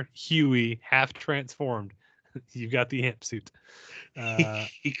Transformer Huey, half transformed. You've got the amp suit.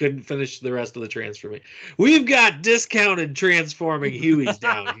 He couldn't finish the rest of the transformation. We've got discounted transforming Hueys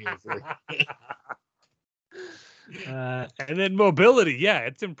down here. And then mobility. Yeah,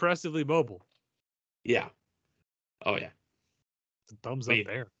 it's impressively mobile. Yeah. Oh, yeah. Thumbs up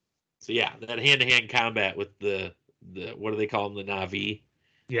there. So, yeah, that hand-to-hand combat with the what do they call them? The Na'vi?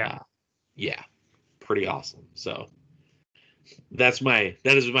 Yeah. Yeah. Pretty awesome. So, that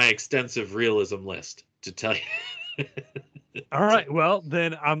is my extensive realism list to tell you. All right. Well,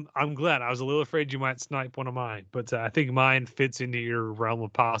 then I'm glad. I was a little afraid you might snipe one of mine, but I think mine fits into your realm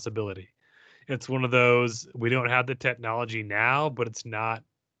of possibility. It's one of those, we don't have the technology now, but it's not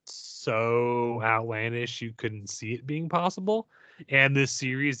so outlandish you couldn't see it being possible. And this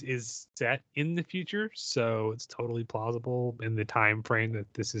series is set in the future, so it's totally plausible in the time frame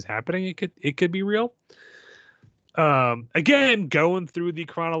that this is happening. It could be real. Again, going through the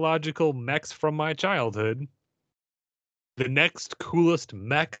chronological mechs from my childhood, the next coolest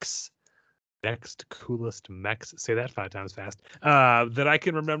mechs, say that 5 times fast, that I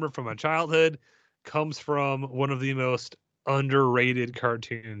can remember from my childhood comes from one of the most underrated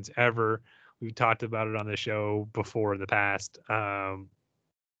cartoons ever. We've talked about it on the show before in the past. Exo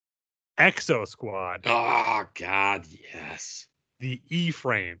Squad. Oh, God, yes. The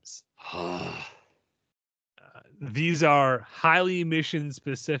E-frames. These are highly mission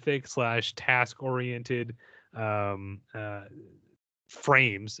specific / task oriented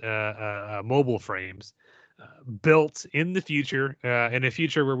frames, mobile frames, built in the future, in a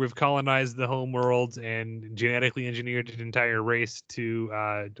future where we've colonized the home worlds and genetically engineered an entire race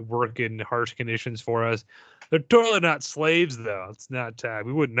to work in harsh conditions for us. They're totally not slaves, though. It's not.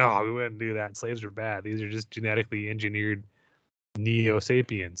 We wouldn't do that. Slaves are bad. These are just genetically engineered Neo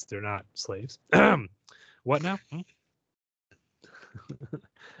Sapiens. They're not slaves. What now?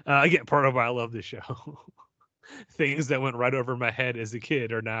 Again, part of why I love this show. Things that went right over my head as a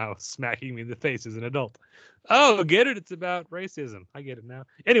kid are now smacking me in the face as an adult. Oh, get it? It's about racism. I get it now.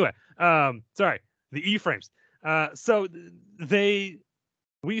 Anyway, sorry. The E-frames. So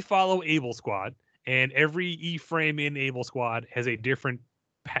we follow Able Squad, and every E-frame in Able Squad has a different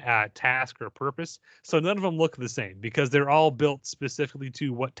task or purpose. So none of them look the same because they're all built specifically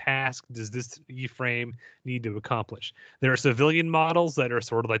to what task does this E-frame need to accomplish. There are civilian models that are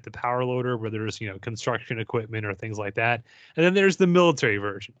sort of like the power loader where there's, construction equipment or things like that. And then there's the military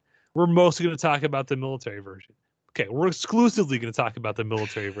version. We're mostly going to talk about the military version. Okay, we're exclusively going to talk about the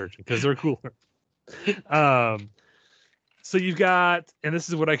military version because they're cooler. So you've got, and this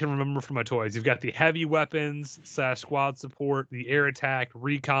is what I can remember from my toys, you've got the heavy weapons / squad support, the air attack,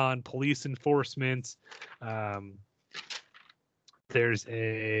 recon, police enforcement. There's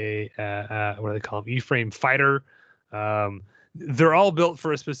a, what do they call them? E-frame fighter. They're all built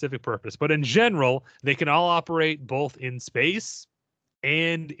for a specific purpose, but in general, they can all operate both in space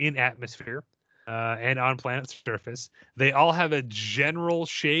and in atmosphere and on planet's surface. They all have a general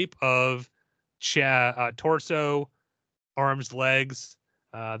shape of torso, arms, legs.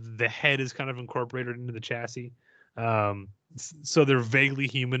 The head is kind of incorporated into the chassis. So they're vaguely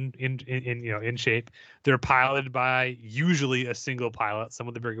human in shape. They're piloted by usually a single pilot. Some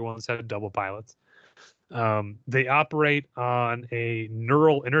of the bigger ones have double pilots. They operate on a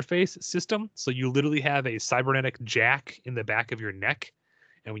neural interface system. So you literally have a cybernetic jack in the back of your neck.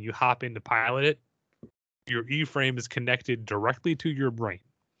 And when you hop in to pilot it, your E-frame is connected directly to your brain.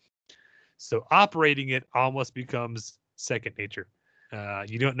 So operating it almost becomes second nature.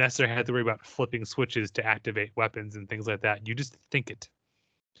 You don't necessarily have to worry about flipping switches to activate weapons and things like that. You just think it.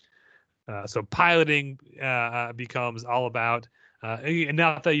 So piloting becomes all about, and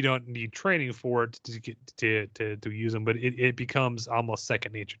not that you don't need training for it to get to use them, but it becomes almost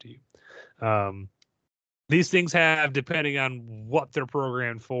second nature to you. These things have, depending on what they're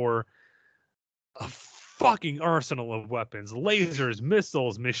programmed for, a fucking arsenal of weapons: lasers,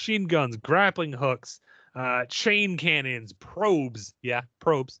 missiles, machine guns, grappling hooks, chain cannons, probes. Yeah,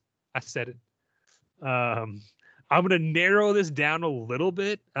 probes. I said it. I'm going to narrow this down a little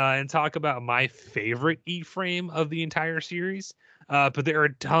bit and talk about my favorite E-frame of the entire series. But there are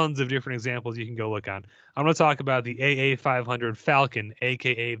tons of different examples you can go look on. I'm going to talk about the AA500 Falcon,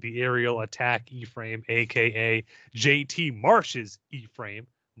 a.k.a. the Aerial Attack E-frame, a.k.a. JT Marsh's E-frame.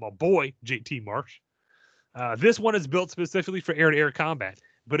 My boy, JT Marsh. This one is built specifically for air-to-air combat,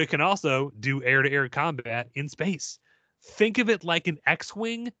 but it can also do air-to-air combat in space. Think of it like an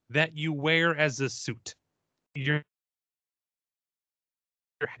X-Wing that you wear as a suit.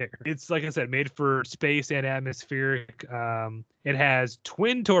 It's, like I said, made for space and atmospheric. It has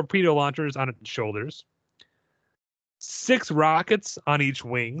twin torpedo launchers on its shoulders, 6 rockets on each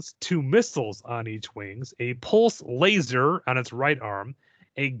wings, 2 missiles on each wings, a pulse laser on its right arm,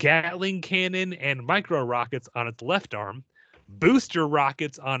 a Gatling cannon and micro rockets on its left arm, booster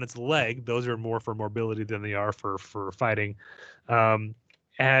rockets on its leg. Those are more for mobility than they are for fighting.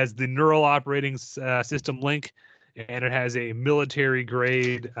 Has the neural operating system link, and it has a military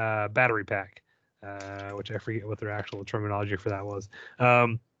grade battery pack, which I forget what their actual terminology for that was.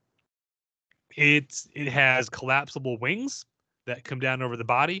 It has collapsible wings that come down over the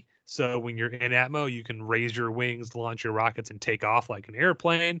body. So when you're in Atmo, you can raise your wings, launch your rockets, and take off like an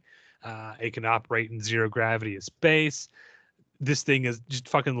airplane. It can operate in zero gravity of space. This thing is just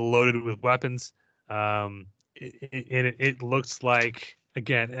fucking loaded with weapons. It looks like,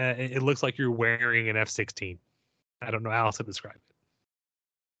 again, it looks like you're wearing an F-16. I don't know how else to describe it.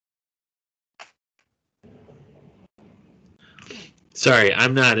 Sorry,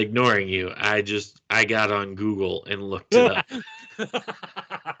 I'm not ignoring you. I got on Google and looked it up.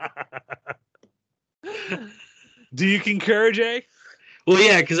 Do you concur, Jay? Well,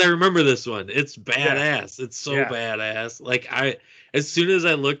 yeah, because I remember this one. It's badass. Yeah. It's so badass. Like, as soon as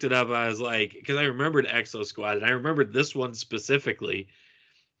I looked it up, I was like, because I remembered Exo Squad and I remembered this one specifically,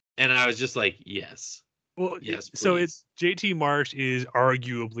 and I was just like, yes. Well, yes. Please. So it's JT Marsh is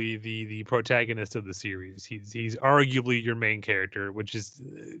arguably the protagonist of the series. He's arguably your main character, which is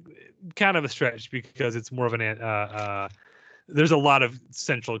kind of a stretch because it's more of an there's a lot of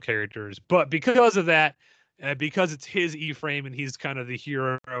central characters, but because of that, because it's his E-frame and he's kind of the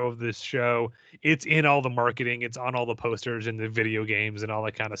hero of this show, it's in all the marketing, it's on all the posters and the video games and all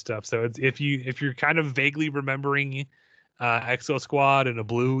that kind of stuff. So it's, if you're kind of vaguely remembering Exo Squad and a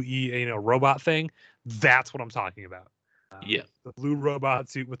blue robot thing, that's what I'm talking about. Yeah, the blue robot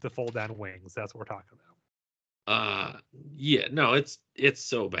suit with the fold down wings. That's what we're talking about. Yeah, no, it's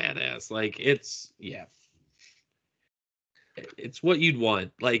so badass. Like it's it's what you'd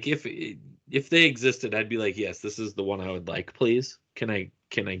want. Like if they existed, I'd be like, yes, this is the one I would like. Please, can I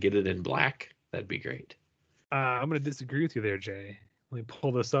get it in black? That'd be great. I'm going to disagree with you there, Jay. Let me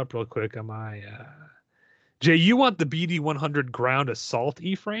pull this up real quick on my. Jay, you want the BD 100 ground assault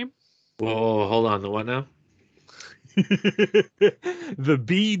E-frame? Whoa, hold on. The what now? The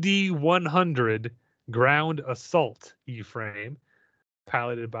BD 100 ground assault E-frame,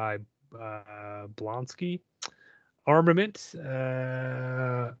 piloted by Blonsky. Armament,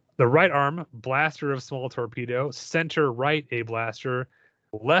 the right arm, blaster of small torpedo, center right a blaster,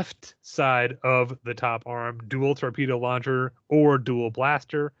 left side of the top arm, dual torpedo launcher or dual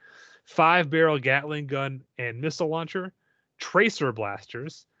blaster, 5-barrel Gatling gun and missile launcher, tracer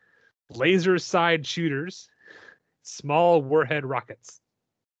blasters, laser side shooters, small warhead rockets.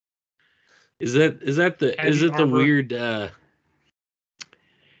 Is it the weird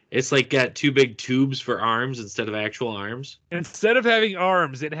it's like got two big tubes for arms instead of actual arms? Instead of having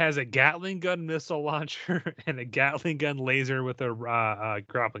arms, it has a Gatling gun missile launcher and a Gatling gun laser with a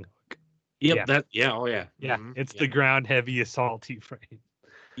grappling hook. Yep, yeah. Yeah, it's the ground heavy assault frame.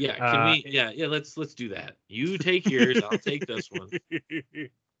 Yeah, can we let's do that. You take yours, I'll take this one.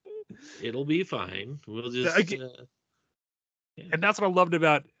 It'll be fine. We'll just And that's what I loved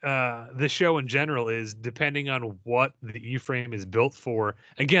about the show in general is depending on what the E-frame is built for.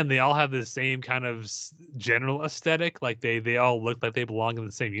 Again, they all have the same kind of general aesthetic. Like they all look like they belong in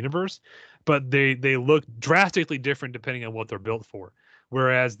the same universe, but they look drastically different depending on what they're built for.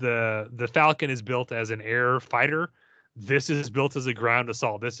 Whereas the Falcon is built as an air fighter, this is built as a ground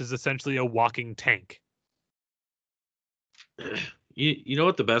assault. This is essentially a walking tank. You know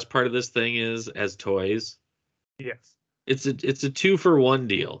what the best part of this thing is as toys? Yes. It's a 2-for-1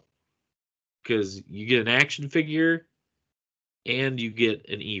 deal, because you get an action figure and you get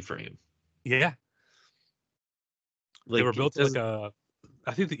an E-frame. Yeah, like, they were built like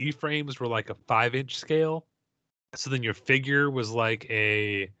I think the E-frames were like a 5-inch scale, so then your figure was like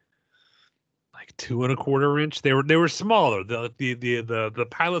a 2.25 inch. They were smaller. The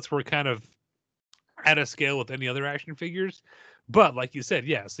pilots were kind of at a scale with any other action figures, but like you said,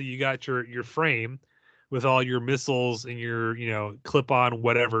 yeah. So you got your frame with all your missiles and your, clip-on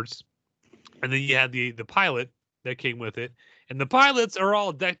whatevers. And then you had the pilot that came with it. And the pilots are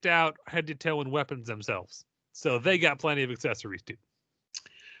all decked out head to toe in weapons themselves. So they got plenty of accessories too.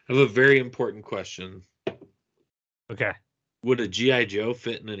 I have a very important question. Okay. Would a G.I. Joe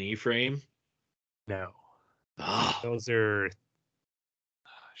fit in an E-frame? No. Oh. Those are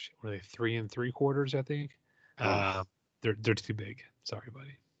were they 3 3/4, I think? They're too big. Sorry,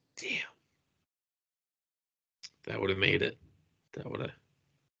 buddy. Damn. That would have made it.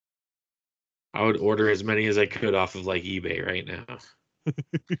 I would order as many as I could off of like eBay right now.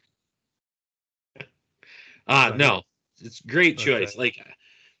 No, it's a great choice. Okay. Like,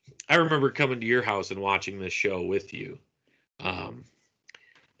 I remember coming to your house and watching this show with you. And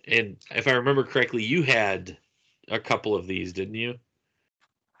if I remember correctly, you had a couple of these, didn't you?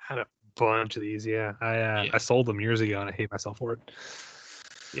 I had a bunch of these. Yeah. I sold them years ago and I hate myself for it.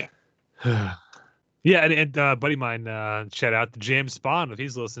 Yeah. Yeah, and buddy of mine, shout out to James Spawn if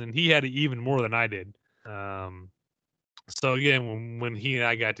he's listening. He had even more than I did. So again, when he and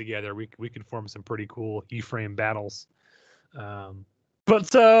I got together, we could form some pretty cool E-frame battles. But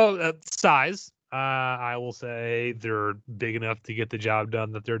so size, I will say they're big enough to get the job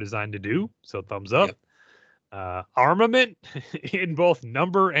done that they're designed to do. So thumbs up. Yep. Armament in both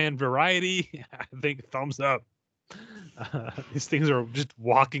number and variety, I think thumbs up. These things are just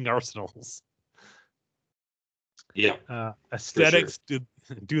walking arsenals. Yeah. Aesthetics, sure.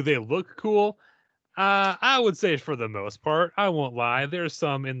 Do they look cool? I would say for the most part. I won't lie. There's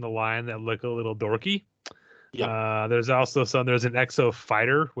some in the line that look a little dorky. Yeah. There's also there's an Exo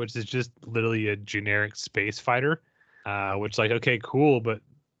Fighter, which is just literally a generic space fighter. Which okay, cool, but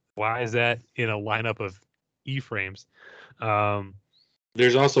why is that in a lineup of E-frames?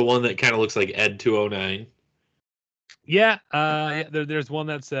 There's also one that kind of looks like Ed 209. Yeah. There's one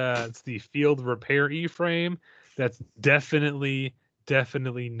that's it's the Field Repair E-frame. That's definitely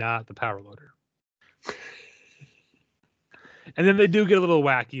not the power loader. And then they do get a little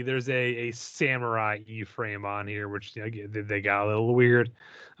wacky. There's a Samurai E-frame on here, which they got a little weird.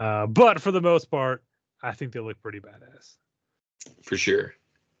 But for the most part, I think they look pretty badass. For sure.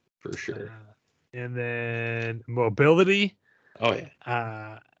 And then mobility. Oh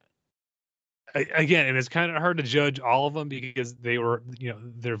yeah. Again, and it's kind of hard to judge all of them because they were,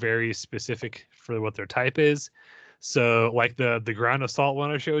 they're very specific for what their type is. So like the ground assault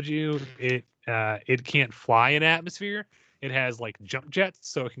one I showed you, it can't fly in atmosphere. It has like jump jets,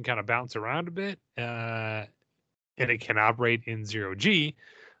 so it can kind of bounce around a bit, and it can operate in 0G.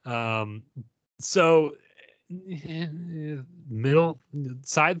 So middle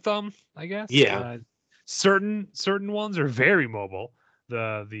side thumb, I guess. Yeah. Certain ones are very mobile.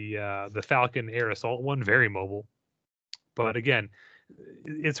 The Falcon Air Assault one, very mobile. But again,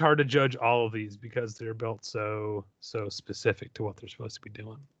 it's hard to judge all of these because they're built so specific to what they're supposed to be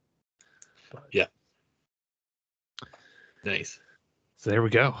doing. But, yeah. Nice. So there we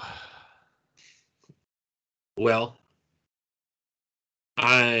go. Well,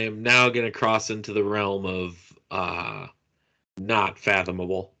 I'm now going to cross into the realm of not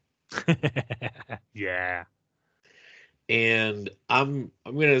fathomable. Yeah. And I'm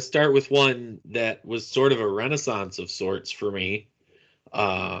going to start with one that was sort of a renaissance of sorts for me.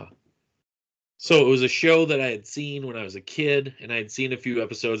 So it was a show that I had seen when I was a kid, and I had seen a few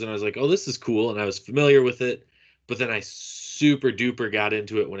episodes, and I was like, oh, this is cool, and I was familiar with it. But then I super duper got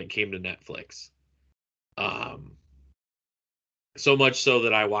into it when it came to Netflix. So much so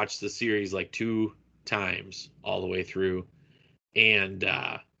that I watched the series like 2 times all the way through, and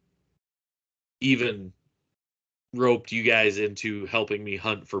even roped you guys into helping me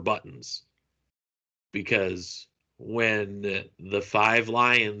hunt for buttons, because when the 5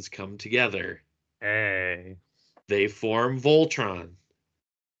 lions come together, Hey. they form Voltron.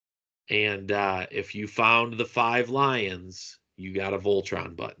 And if you found the 5 lions, you got a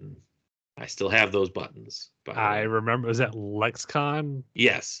Voltron button. I still have those buttons. I remember. Was that LexCon?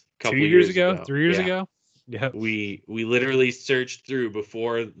 Yes. 2 years ago? 3 years ago? Yeah. We literally searched through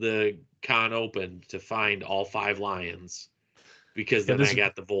before the con opened to find all 5 lions, because then I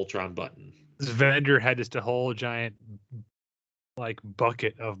got the Voltron button. This vendor had just a whole giant like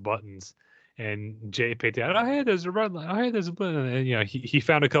bucket of buttons, and Jay picked out, oh hey, there's a red lion, oh hey, there's a blue, and you know he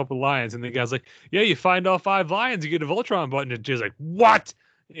found a couple lions, and the guy's like, yeah, you find all 5 lions, you get a Voltron button. And Jay's like, what?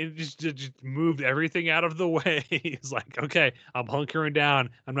 It just moved everything out of the way. He's like, okay, I'm hunkering down.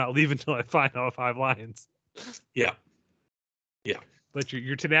 I'm not leaving until I find all 5 lions. Yeah. But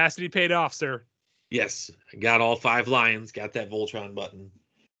your tenacity paid off, sir. Yes, I got all 5 lions, got that Voltron button.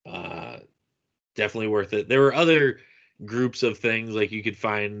 Definitely worth it. There were other groups of things, like you could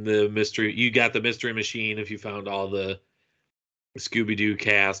find the mystery. You got the mystery machine if you found all the Scooby-Doo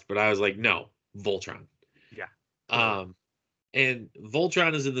cast, but I was like, no, Voltron. Yeah. And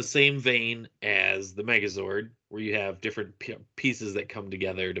Voltron is in the same vein as the Megazord, where you have different pieces that come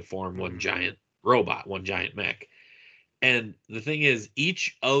together to form one giant robot, one giant mech. And the thing is,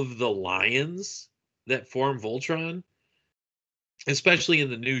 each of the lions that form Voltron, especially in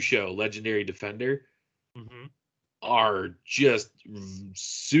the new show, Legendary Defender, are just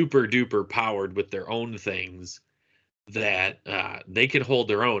super duper powered with their own things that they can hold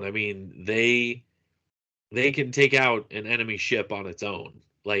their own. I mean, they can take out an enemy ship on its own.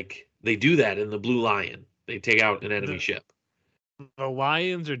 Like, they do that in the Blue Lion. They take out an enemy ship. The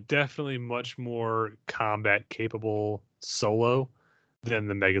lions are definitely much more combat capable solo than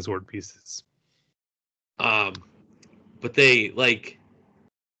the Megazord pieces. But they, like,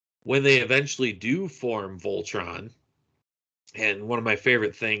 when they eventually do form Voltron, and one of my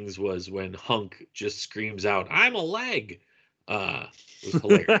favorite things was when Hunk just screams out, I'm a leg. It was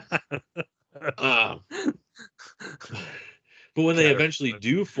hilarious. But when they eventually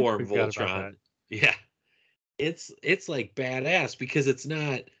do form Voltron, yeah, it's like badass, because it's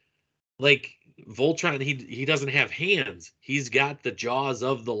not like Voltron. He doesn't have hands. He's got the jaws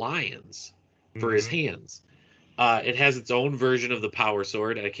of the lions for his hands. It has its own version of the power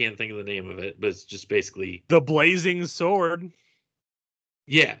sword. I can't think of the name of it, but it's just basically the blazing sword.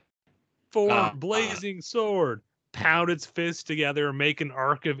 Yeah. Blazing sword. Pound its fist together, make an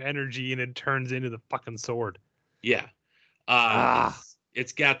arc of energy, and it turns into the fucking sword. Yeah.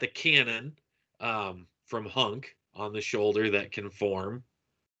 It's got the cannon from Hunk on the shoulder that can form.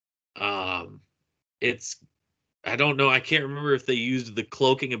 I don't know. I can't remember if they used the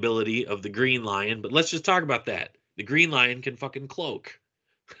cloaking ability of the Green Lion, but let's just talk about that. The Green Lion can fucking cloak.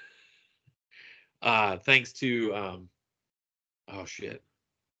 Thanks to oh shit.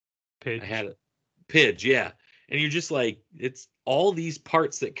 Pidge. I had it. Pidge, yeah. And you're just like, it's all these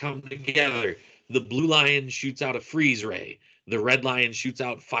parts that come together. The Blue Lion shoots out a freeze ray. The Red Lion shoots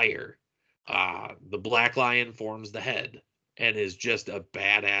out fire. The Black Lion forms the head and is just a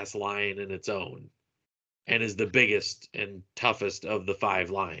badass lion in its own, and is the biggest and toughest of the 5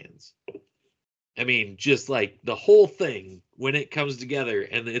 lions. I mean, just like the whole thing, when it comes together,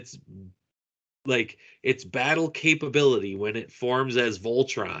 and it's like its battle capability when it forms as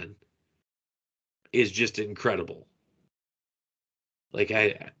Voltron is just incredible. Like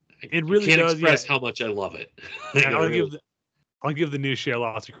It really can't does. express Yeah. how much I love it. And I'll give the new show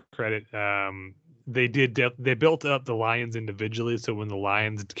lots of credit. They built up the lions individually, so when the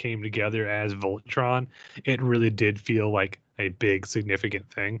lions came together as Voltron, it really did feel like a big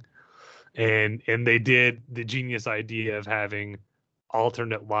significant thing. And they did the genius idea of having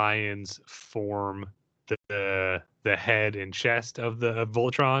alternate lions form the head and chest of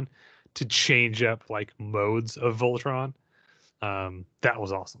Voltron to change up like modes of Voltron. That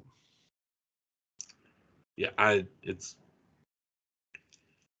was awesome. Yeah, I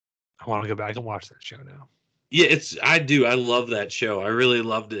want to go back and watch that show now. Yeah, I do. I love that show. I really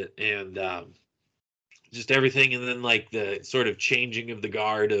loved it, and just everything, and then like the sort of changing of the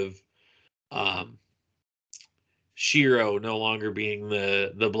guard of Shiro no longer being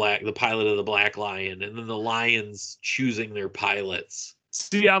the pilot of the Black Lion, and then the lions choosing their pilots.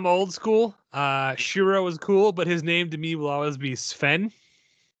 See, I'm old school. Shiro is cool, but his name to me will always be Sven.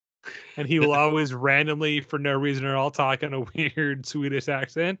 And he will always randomly, for no reason at all, talk in a weird Swedish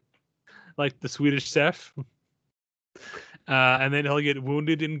accent, like the Swedish chef. And then he'll get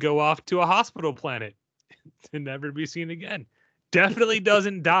wounded and go off to a hospital planet to never be seen again. Definitely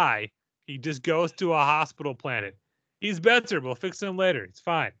doesn't die. He just goes to a hospital planet. He's better. We'll fix him later. It's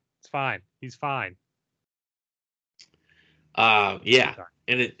fine. It's fine. He's fine. Yeah.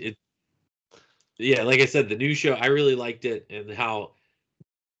 And yeah, like I said, the new show, I really liked it, and how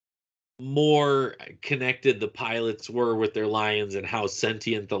more connected the pilots were with their lions and how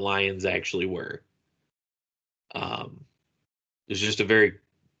sentient the lions actually were. It's just a very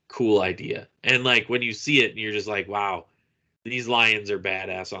cool idea. And like when you see it and you're just like, wow, these lions are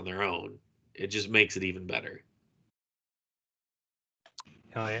badass on their own, it just makes it even better.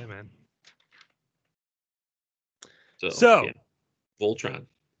 Hell yeah, man. So yeah. Voltron.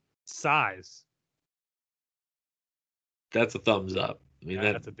 Size. That's a thumbs up. I mean,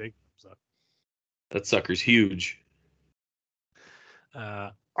 that's a big thumbs up. That sucker's huge.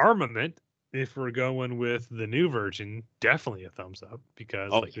 Armament, if we're going with the new version, definitely a thumbs up,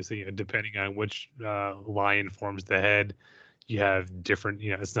 because like you say, depending on which lion forms the head, you have different,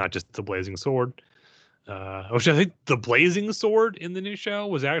 it's not just the blazing sword. Which I think the blazing sword in the new show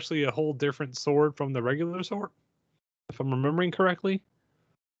was actually a whole different sword from the regular sword, if I'm remembering correctly.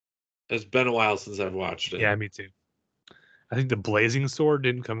 It's been a while since I've watched it. Yeah, me too. I think the blazing sword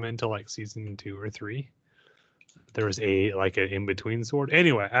didn't come into like season 2 or 3. There was an in-between sword.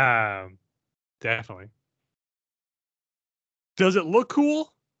 Anyway, definitely. Does it look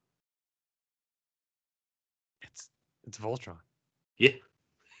cool? It's Voltron. Yeah.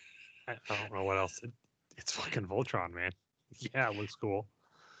 I don't know what else. It's fucking Voltron, man. Yeah, it looks cool.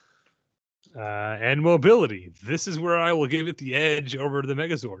 And mobility. This is where I will give it the edge over the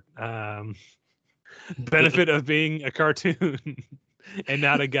Megazord. Benefit of being a cartoon and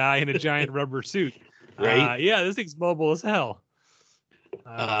not a guy in a giant rubber suit. Right? Yeah, this thing's mobile as hell.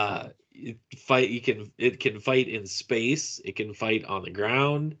 It can fight in space. It can fight on the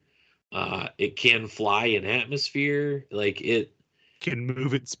ground. It can fly in atmosphere. Like it can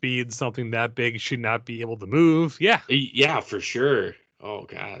move at speed. Something that big should not be able to move. Yeah, for sure. Oh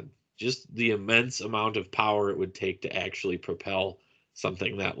god, just the immense amount of power it would take to actually propel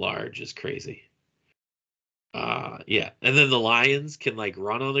something that large is crazy. Yeah, and then the lions can like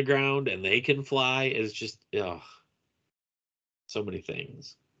run on the ground and they can fly. It's just so many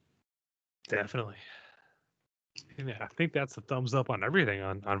things. Definitely. Yeah, I think that's a thumbs up on everything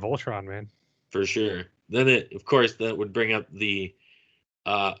on Voltron, man. For sure. Then of course, that would bring up the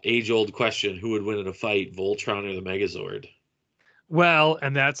age-old question: who would win in a fight, Voltron or the Megazord? Well,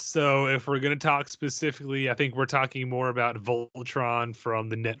 and that's so. If we're going to talk specifically, I think we're talking more about Voltron from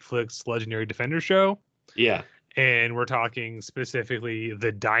the Netflix Legendary Defender show. Yeah. And we're talking specifically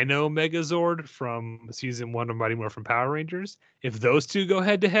the Dino Megazord from season 1 of Mighty Morphin Power Rangers. If those two go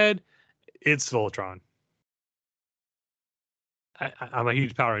head to head, it's Voltron. I'm a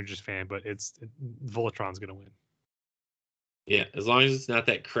huge Power Rangers fan, but Voltron's going to win. Yeah, as long as it's not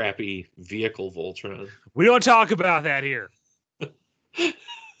that crappy vehicle Voltron. We don't talk about that here.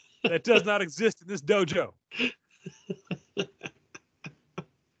 That does not exist in this dojo.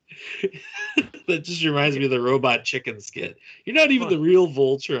 That just reminds me of the Robot Chicken skit. You're not even the real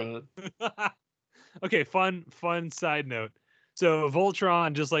Voltron. Okay, fun side note. So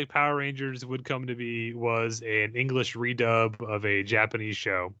Voltron, just like Power Rangers would come to be, was an English redub of a Japanese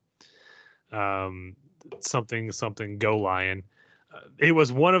show. Something Go Lion. It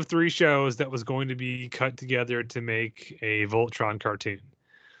was one of 3 shows that was going to be cut together to make a Voltron cartoon.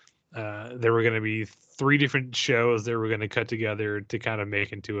 There were going to be 3 different shows that were going to cut together to kind of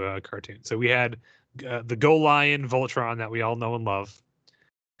make into a cartoon. So we had the Go Lion Voltron that we all know and love.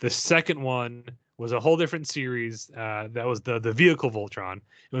 The second one was a whole different series. That was the Vehicle Voltron.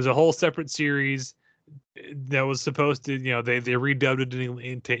 It was a whole separate series that was supposed to, they redubbed it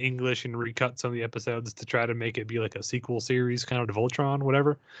into English and recut some of the episodes to try to make it be like a sequel series, kind of to Voltron,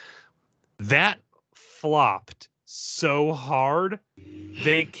 whatever. That flopped so hard,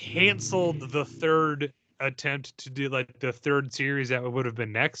 they canceled the third attempt to do like the third series that would have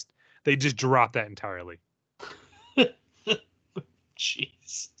been next. They just dropped that entirely.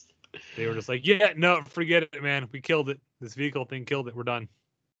 Jeez. They were just like, yeah, no, forget it, man. We killed it. This vehicle thing killed it. We're done.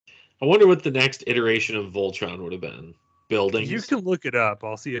 I wonder what the next iteration of Voltron would have been. Buildings. You can look it up.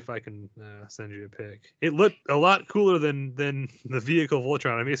 I'll see if I can send you a pic. It looked a lot cooler than the Vehicle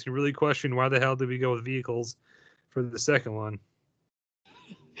Voltron. It makes me really question why the hell did we go with vehicles for the second one.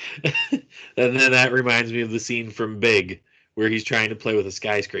 And then that reminds me of the scene from Big, where he's trying to play with a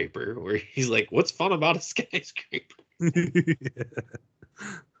skyscraper, where he's like, what's fun about a skyscraper?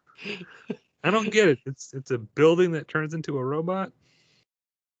 I don't get it. It's a building that turns into a robot.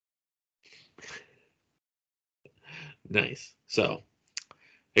 Nice. So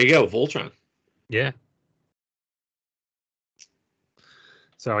there you go, Voltron. Yeah.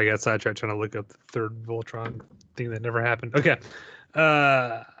 So I got sidetracked trying to look up the third Voltron thing that never happened. Okay.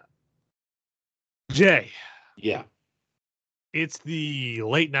 Jay. Yeah. It's the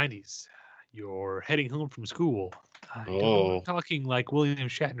late 90s. You're heading home from school. I'm talking like William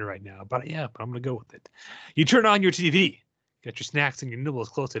Shatner right now, but I'm going to go with it. You turn on your TV. Got your snacks and your nibbles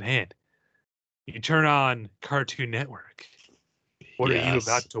close at hand. You turn on Cartoon Network. What are you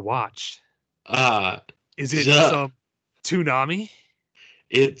about to watch? Is it some Toonami?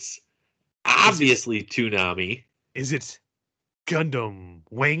 It's obviously Toonami. Is it Gundam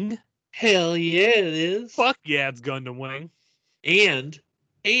Wing? Hell yeah, it is. Fuck yeah, it's Gundam Wing. And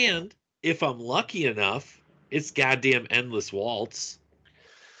if I'm lucky enough, it's goddamn Endless Waltz.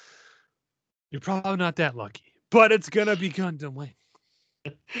 You're probably not that lucky, but it's gonna be Gundam Wing.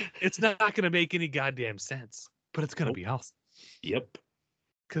 It's not gonna make any goddamn sense, but it's gonna be awesome. Yep.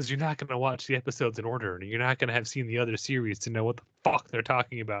 Because you're not gonna watch the episodes in order, and you're not gonna have seen the other series to know what the fuck they're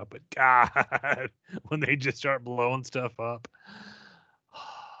talking about. But God, when they just start blowing stuff up.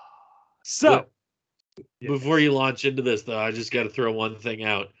 So, before you launch into this, though, I just got to throw one thing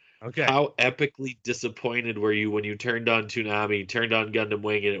out. Okay. How epically disappointed were you when you turned on Toonami, turned on Gundam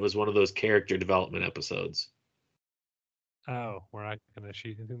Wing, and it was one of those character development episodes? Oh, we're not gonna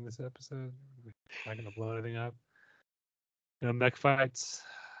shoot anything this episode. We're not gonna blow anything up. No mech fights.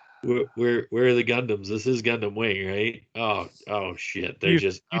 Where are the Gundams? This is Gundam Wing, right? Oh shit! They're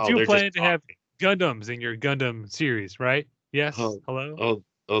You do plan to have Gundams in your Gundam series, right? Yes. Hello.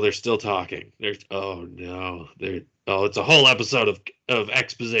 They're still talking. It's a whole episode of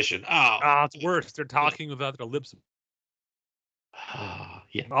exposition. It's worse. They're talking without their lips.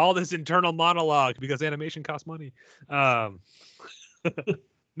 Yeah. All this internal monologue because animation costs money. No.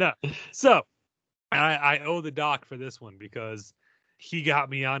 So I owe the doc for this one because he got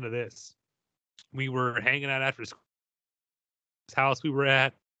me onto this. We were hanging out after his house we were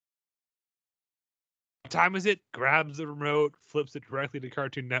at. What time is it? Grabs the remote, flips it directly to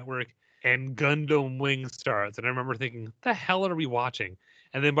Cartoon Network, and Gundam Wing starts. And I remember thinking, what the hell are we watching?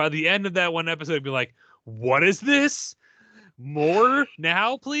 And then by the end of that one episode, I'd be like, what is this? More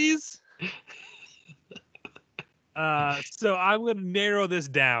now, please? So I'm going to narrow this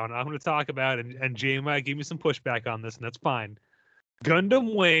down. I'm going to talk about it, and Jay might give me some pushback on this, and that's fine.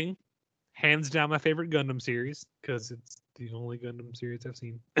 Gundam Wing, hands down my favorite Gundam series, because it's the only Gundam series I've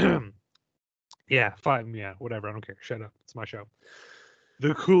seen. Yeah, fine. Yeah, whatever. I don't care. Shut up. It's my show.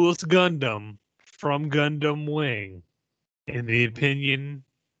 The coolest Gundam from Gundam Wing, in the opinion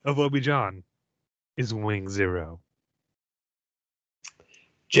of Obi-John, is Wing Zero.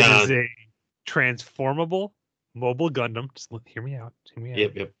 It is a transformable mobile Gundam. Just hear me out.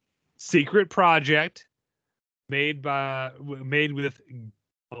 Yep. Secret project made with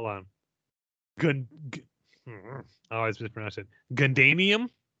hold on. I always mispronounce it. Gundanium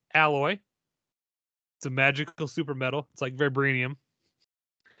alloy. It's a magical super metal. It's like vibranium.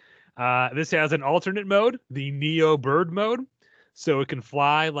 This has an alternate mode, the Neo Bird mode, so it can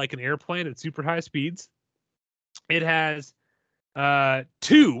fly like an airplane at super high speeds. It has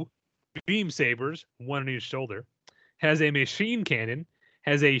 2 beam sabers, one on each shoulder. Has a machine cannon.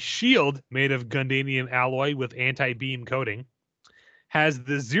 Has a shield made of Gundanium alloy with anti-beam coating. Has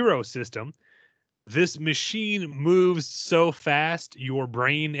the Zero system. This machine moves so fast, your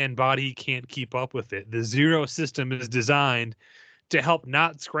brain and body can't keep up with it. The Zero system is designed to help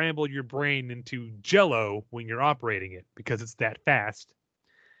not scramble your brain into jello when you're operating it because it's that fast.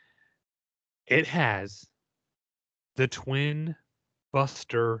 It has the Twin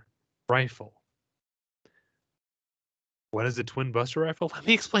Buster Rifle. What is a Twin Buster Rifle? Let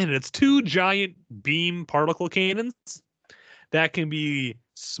me explain it. It's 2 giant beam particle cannons that can be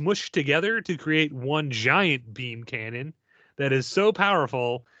smushed together to create one giant beam cannon that is so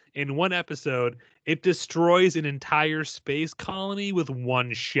powerful in one episode, it destroys an entire space colony with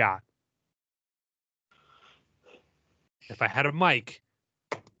one shot. If I had a mic,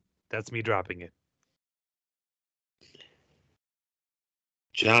 that's me dropping it.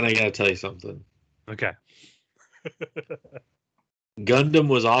 John, I gotta tell you something. Okay. Gundam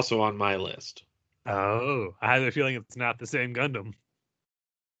was also on my list. Oh, I have a feeling it's not the same Gundam.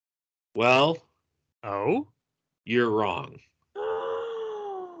 Well, Oh? you're wrong.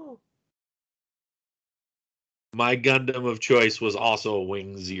 My Gundam of choice was also a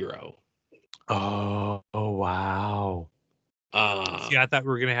Wing Zero. Oh, wow. See, I thought we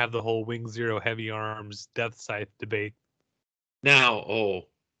were going to have the whole Wing Zero Heavy Arms Death Scythe debate. Now,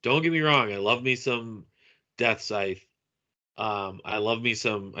 don't get me wrong. I love me some Death Scythe. I love me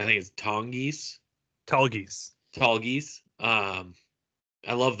some, I think it's Tongis. Tallgeese. I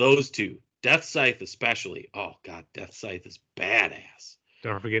love those two. Death Scythe especially. Oh, God, Death Scythe is badass.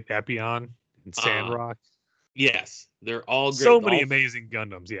 Don't forget Epion and Sandrock. Yes, they're all great. So many amazing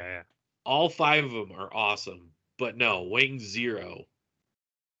Gundams. Yeah. All 5 of them are awesome. But no, Wing Zero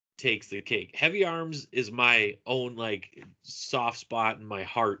takes the cake. Heavy Arms is my own, like, soft spot in my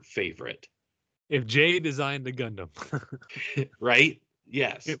heart favorite. If Jay designed a Gundam. Right?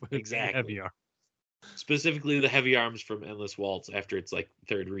 Yes, It would be exactly. Heavy Arms. Specifically the Heavy Arms from Endless Waltz after its, like,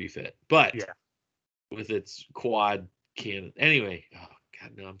 3rd refit. But Yeah. with its quad cannon. Anyway, oh,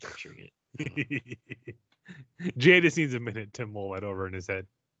 God, no, I'm picturing it. Jay just needs a minute to mull it over in his head.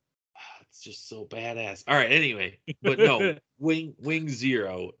 It's just so badass. All right, anyway, but no, Wing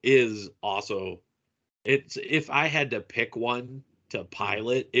Zero is also, it's, if I had to pick one to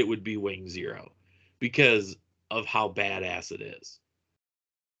pilot, it would be Wing Zero because of how badass it is.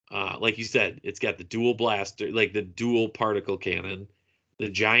 Like you said, it's got the dual blaster, like the dual particle cannon, the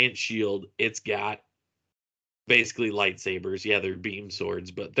giant shield. It's got basically lightsabers. Yeah, they're beam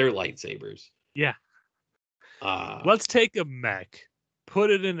swords, but they're lightsabers. Yeah. Let's take a mech,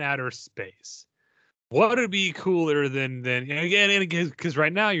 put it in outer space. What would be cooler than again, because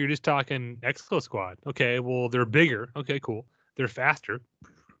right now you're just talking Exo Squad. Okay, well, they're bigger. Okay, cool. They're faster.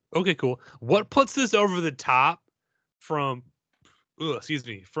 Okay, cool. What puts this over the top from like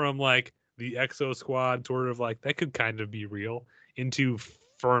the Exo Squad, sort of like that could kind of be real, into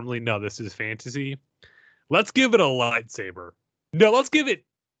firmly, no, this is fantasy. Let's give it a lightsaber. No, let's give it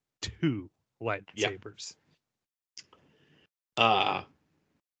 2 lightsabers.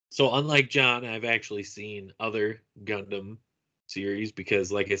 So unlike John, I've actually seen other Gundam series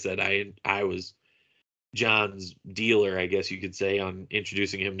because, like I said, I was John's dealer, I guess you could say, on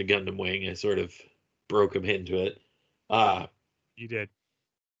introducing him to Gundam Wing. I sort of broke him into it. You did.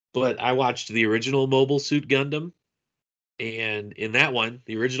 But I watched the original Mobile Suit Gundam, and in that one,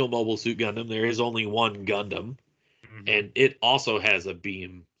 the original Mobile Suit Gundam, there is only one Gundam, and it also has a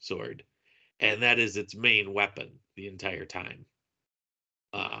beam sword, and that is its main weapon the entire time.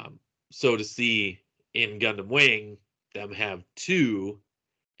 So to see in Gundam Wing them have 2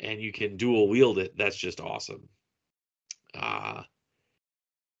 and you can dual wield it, that's just awesome.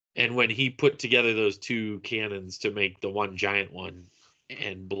 And when he put together those 2 cannons to make the one giant one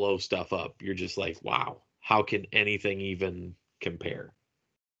and blow stuff up, you're just like, wow, how can anything even compare?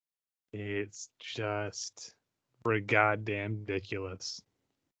 It's just goddamn ridiculous.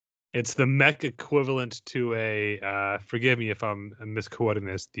 It's the mech equivalent to a, forgive me if I'm misquoting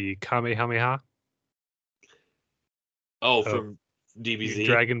this, the Kamehameha. Oh, from DBZ?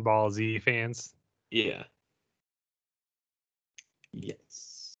 Dragon Ball Z fans. Yeah.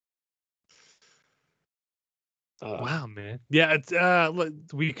 Yes. Wow, man. Yeah,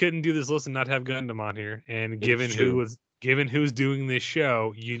 it's we couldn't do this list and not have Gundam on here. And given who's doing this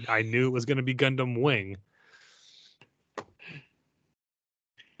show, I knew it was going to be Gundam Wing.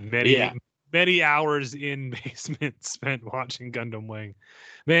 Many hours in basement spent watching Gundam Wing.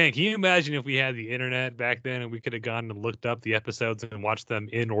 Man, can you imagine if we had the internet back then and we could have gone and looked up the episodes and watched them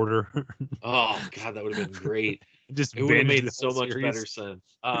in order? Oh God, that would have been great. It would have made so much better sense.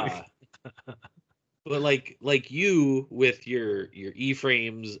 But like you with your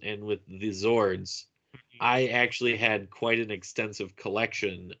E-frames and with the Zords, I actually had quite an extensive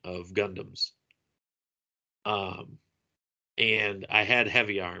collection of Gundams. And I had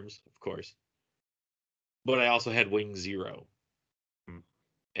Heavy Arms, of course, but I also had Wing Zero.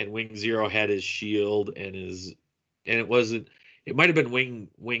 And Wing Zero had his shield and it might have been Wing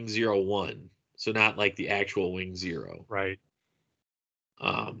 01 so not like the actual Wing Zero. Right.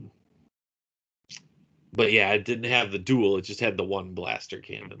 But yeah, it didn't have the dual. It just had the one blaster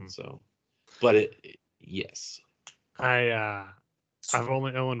cannon. So, but yes. I've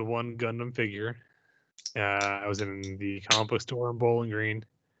only owned one Gundam figure. I was in the comic book store in Bowling Green.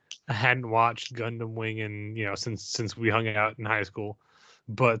 I hadn't watched Gundam Wing in since we hung out in high school,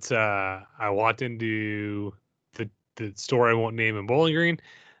 but I walked into the store I won't name in Bowling Green,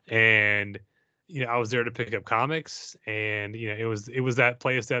 and I was there to pick up comics, and it was that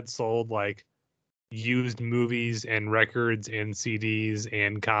place that sold like used movies and records and CDs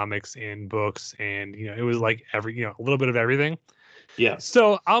and comics and books, and it was like a little bit of everything. Yeah.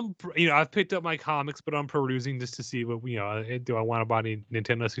 So I've picked up my comics, but I'm perusing just to see what do I want to buy any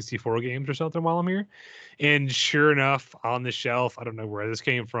Nintendo 64 games or something while I'm here? And sure enough, on the shelf, I don't know where this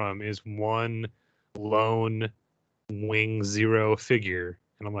came from, is one lone Wing Zero figure,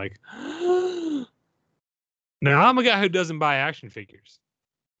 and I'm like, now I'm a guy who doesn't buy action figures.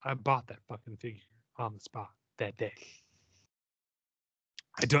 I bought that fucking figure on the spot that day.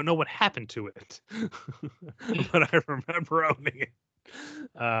 I don't know what happened to it, but I remember owning it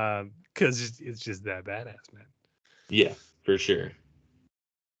because it's just that badass, man. Yeah, for sure.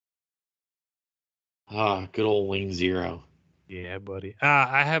 Good old Wing Zero. Yeah, buddy.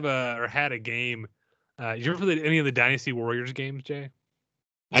 I had a game. You ever play any of the Dynasty Warriors games, Jay?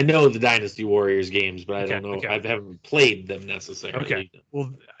 I know the Dynasty Warriors games, but I don't know. Okay. I haven't played them necessarily. Okay.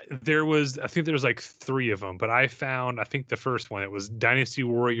 Well, I think there was like 3 of them, but I think the first one, it was Dynasty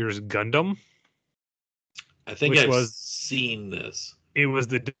Warriors Gundam. I think I've seen this. It was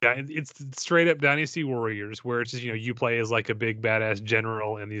it's straight up Dynasty Warriors, where it's just you play as like a big badass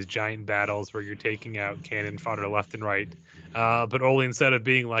general in these giant battles where you're taking out cannon fodder left and right, but only instead of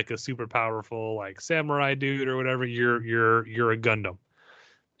being like a super powerful like samurai dude or whatever, you're a Gundam.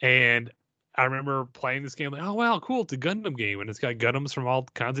 And I remember playing this game like, oh wow, cool, it's a Gundam game and it's got Gundams from all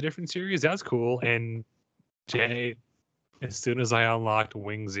kinds of different series. That's cool. And Jay, as soon as I unlocked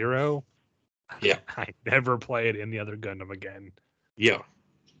Wing Zero, yeah, I never played any other Gundam again. Yeah.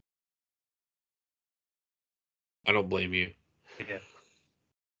 I don't blame you. Yeah.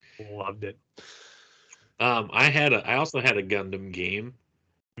 Loved it. I also had a Gundam game,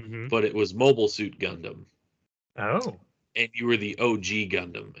 but it was Mobile Suit Gundam. Oh. And you were the OG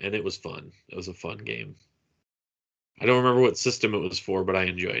Gundam, and it was fun. It was a fun game. I don't remember what system it was for, but I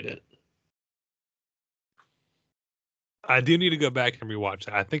enjoyed it. I do need to go back and rewatch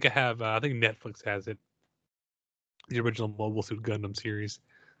that. I think I have. I think Netflix has it. The original Mobile Suit Gundam series.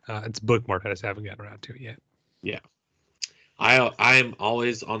 It's bookmarked. I just haven't gotten around to it yet. Yeah. I'm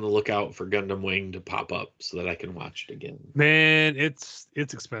always on the lookout for Gundam Wing to pop up so that I can watch it again. Man, it's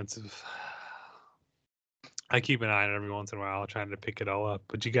expensive. I keep an eye on it every once in a while, trying to pick it all up,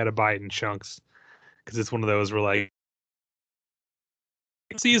 but you got to buy it in chunks because it's one of those where like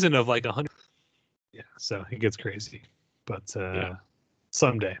season of like 100. Yeah, so it gets crazy, but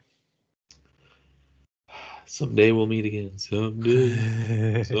someday we'll meet again.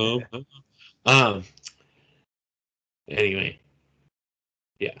 Someday. Anyway,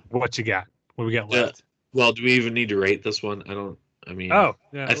 yeah. What you got? What we got left? Well, do we even need to rate this one? Oh,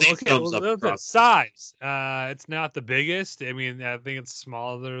 yeah. I think thumbs up. Look at size. It's not the biggest. I mean, I think it's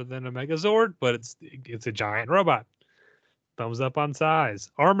smaller than a Megazord, but it's a giant robot. Thumbs up on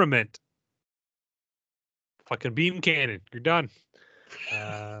size. Armament. Fucking beam cannon. You're done.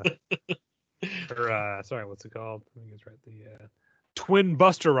 Sorry, what's it called? I think it's right. The twin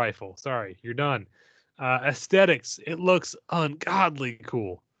buster rifle. Sorry, you're done. Aesthetics. It looks ungodly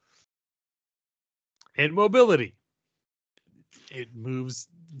cool. And mobility. It moves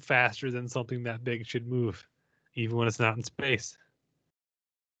faster than something that big should move, even when it's not in space.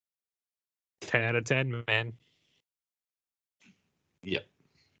 10 out of 10, man. Yep.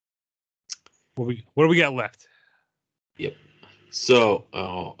 What do we got left? Yep. So,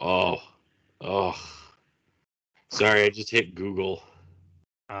 sorry, I just hit Google.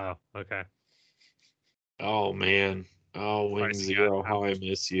 Oh, okay. Oh man. Oh, Wing Zero, how I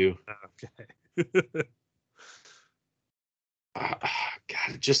miss you. Okay.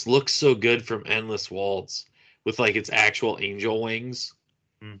 God, it just looks so good from Endless Waltz with like its actual angel wings.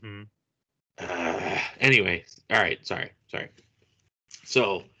 Mm-hmm. Anyway, all right, sorry.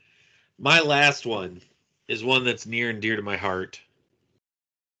 So, my last one is one that's near and dear to my heart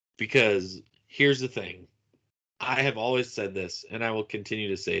because here's the thing. I have always said this, and I will continue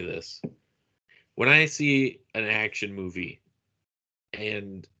to say this. When I see an action movie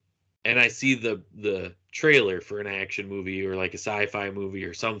and I see the trailer for an action movie or like a sci-fi movie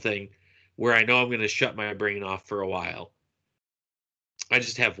or something where I know I'm going to shut my brain off for a while, I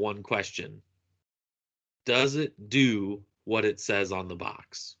just have one question. does it do what it says on the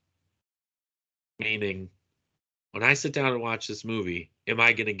box? Meaning, when I sit down and watch this movie, am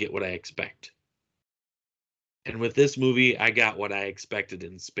I going to get what I expect? And with this movie, I got what I expected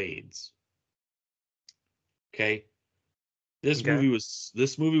in spades. Okay? This movie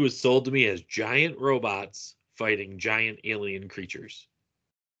was sold to me as giant robots fighting giant alien creatures.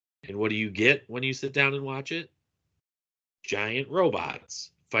 And what do you get when you sit down and watch it? Giant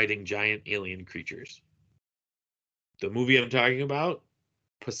robots fighting giant alien creatures. The movie I'm talking about,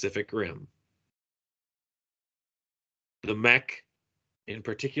 Pacific Rim. The mech, in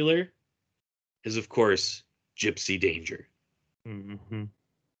particular, is, of course, Gypsy Danger. Mm-hmm.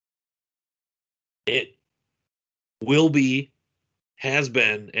 It will be, has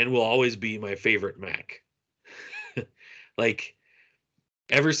been, and will always be my favorite mech. Like,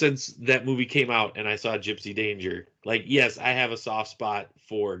 ever since that movie came out and I saw Gypsy Danger, like, yes, I have a soft spot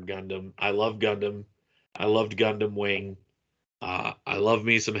for Gundam. I love Gundam. I loved Gundam Wing. I love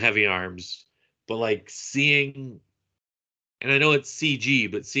me some Heavy Arms. But, like, seeing, and I know it's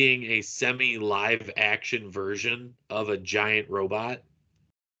CG, but seeing a semi-live action version of a giant robot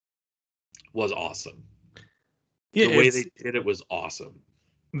was awesome. Yeah, the way they did it was awesome.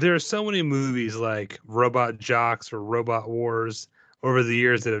 There are so many movies like Robot Jocks or Robot Wars over the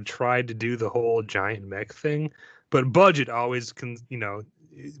years that have tried to do the whole giant mech thing, but budget always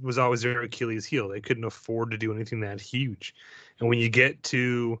it was always their Achilles heel. They couldn't afford to do anything that huge. And when you get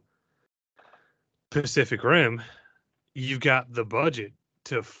to Pacific Rim, you've got the budget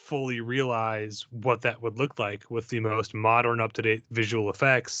to fully realize what that would look like with the most modern, up-to-date visual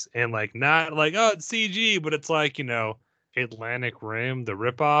effects, and like not like, oh, it's CG, but it's like, Atlantic Rim, the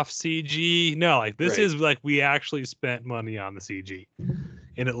ripoff CG. No, like this is like we actually spent money on the CG,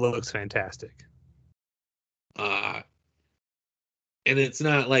 and it looks fantastic. And it's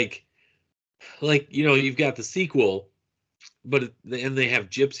not like you've got the sequel, and they have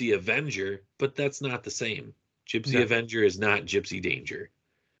Gypsy Avenger, but that's not the same. Gypsy Avenger is not Gypsy Danger.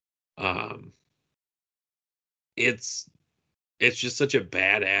 It's just such a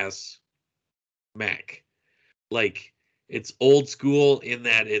badass mech. Like, it's old school in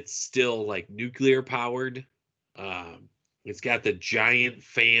that it's still like nuclear powered. It's got the giant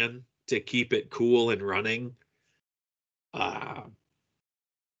fan to keep it cool and running.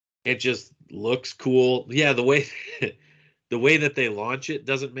 It just looks cool. Yeah, the way that they launch it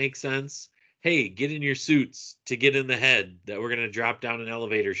doesn't make sense. Hey, get in your suits to get in the head that we're going to drop down an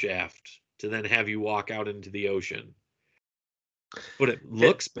elevator shaft to then have you walk out into the ocean. But it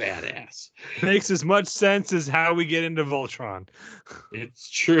looks badass. Makes as much sense as how we get into Voltron. It's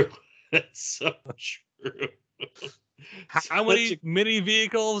true. That's so true. How many mini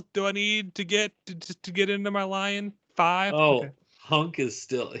vehicles do I need to get into my Lion? 5? Oh, okay. Hunk is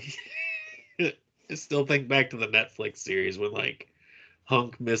still... I still think back to the Netflix series when, like,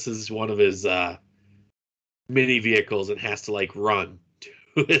 Hunk misses one of his mini vehicles and has to, like, run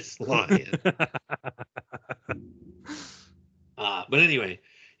to his Lion. But anyway,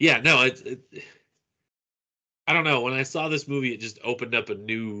 yeah, no, I don't know. When I saw this movie, it just opened up a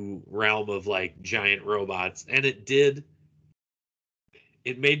new realm of like giant robots, and it did.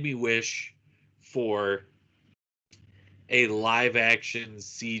 It made me wish for a live action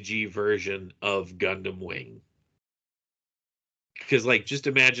CG version of Gundam Wing. Because, like, just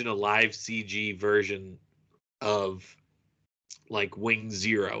imagine a live CG version of like Wing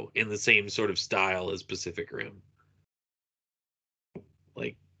Zero in the same sort of style as Pacific Rim.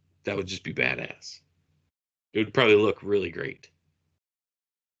 Like, that would just be badass. It would probably look really great.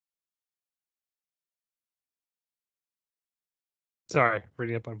 Sorry,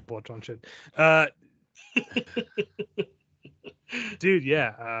 reading up on Voltron shit. Dude,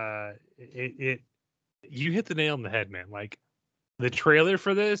 yeah. You hit the nail on the head, man. Like, the trailer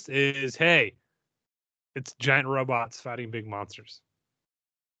for this is, hey, it's giant robots fighting big monsters.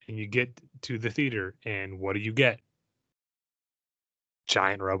 And you get to the theater, and what do you get?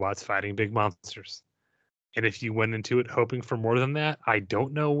 Giant robots fighting big monsters. And if you went into it hoping for more than that, I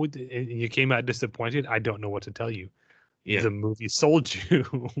don't know. You came out disappointed, I don't know what to tell you. Yeah. The movie sold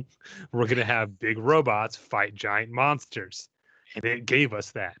you we're going to have big robots fight giant monsters. And it gave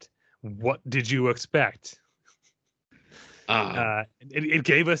us that. What did you expect? It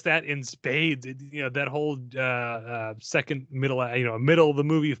gave us that in spades. That whole second middle of the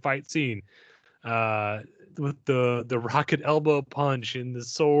movie fight scene. With the rocket elbow punch and the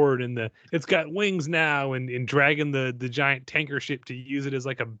sword and it's got wings now and dragging the giant tanker ship to use it as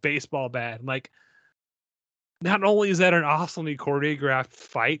like a baseball bat. And like, not only is that an awesomely choreographed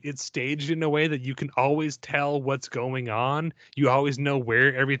fight, it's staged in a way that you can always tell what's going on. You always know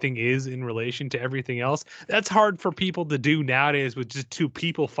where everything is in relation to everything else. That's hard for people to do nowadays with just two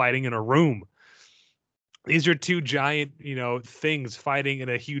people fighting in a room. These are two giant, things fighting in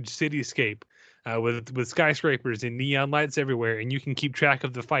a huge cityscape with skyscrapers and neon lights everywhere, and you can keep track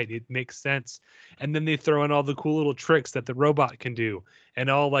of the fight. It makes sense. And then they throw in all the cool little tricks that the robot can do, and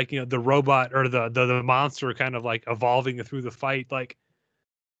all the robot or the monster kind of like evolving through the fight. Like,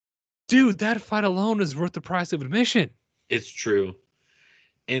 dude, that fight alone is worth the price of admission. It's true,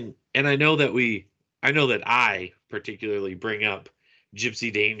 and I know that I particularly bring up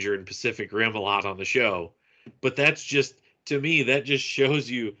Gypsy Danger and Pacific Rim a lot on the show, but that's just, to me, that just shows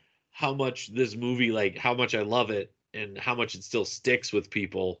you how much this movie, like how much I love it and how much it still sticks with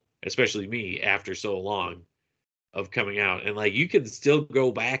people, especially me, after so long of coming out. And like, you can still go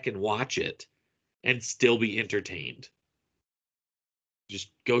back and watch it and still be entertained.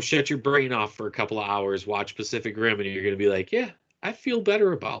 Just go shut your brain off for a couple of hours, watch Pacific Rim, and you're going to be like, yeah, I feel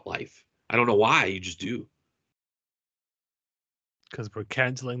better about life. I don't know why, you just do. Because we're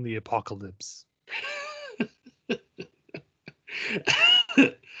canceling the apocalypse.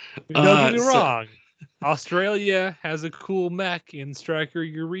 Don't get me wrong. Australia has a cool mech in Striker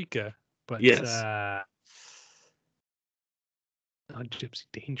Eureka, but yes, not Gypsy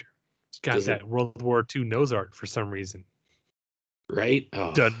Danger. It's got that World War II nose art for some reason. Right?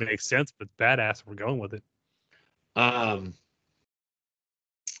 Oh. Doesn't make sense, but badass. We're going with it.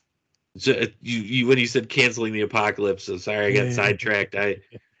 So you when you said canceling the apocalypse, so sorry I got sidetracked. I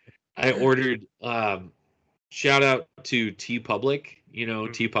ordered. Shout out to TeePublic.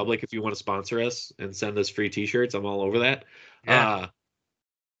 TeePublic, if you want to sponsor us and send us free T-shirts, I'm all over that. Yeah.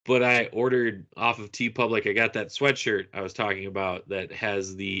 But I ordered off of TeePublic. I got that sweatshirt I was talking about that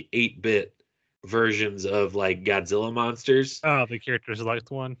has the 8-bit versions of like Godzilla monsters. Oh, the character select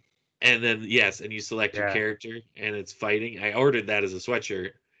one. And then and you select your character and it's fighting. I ordered that as a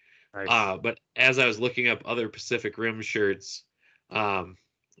sweatshirt. Nice. But as I was looking up other Pacific Rim shirts,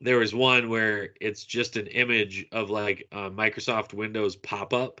 there was one where it's just an image of like Microsoft Windows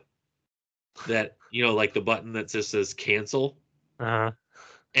pop-up that, like the button that just says cancel. Uh-huh.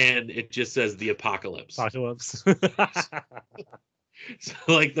 And it just says the apocalypse. Apocalypse. So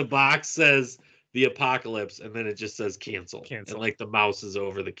like the box says the apocalypse and then it just says cancel. And like the mouse is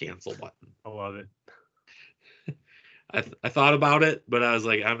over the cancel button. I love it. I thought about it, but I was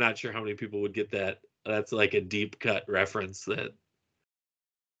like, I'm not sure how many people would get that. That's like a deep cut reference that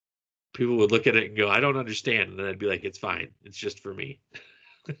people would look at it and go, I don't understand. And then I'd be like, it's fine. It's just for me.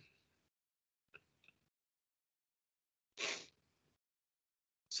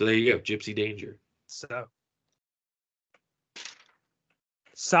 So there you go. Gypsy Danger. So.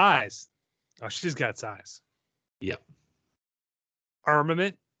 Size. Oh, she's got size. Yep.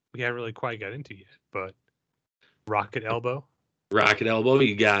 Armament. We haven't really quite got into yet, but rocket elbow. Rocket elbow.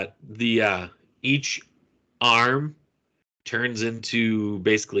 You got the each arm turns into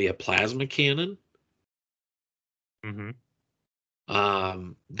basically a plasma cannon. Mm-hmm.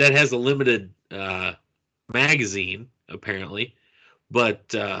 That has a limited magazine, apparently, but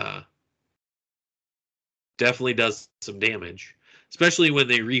definitely does some damage, especially when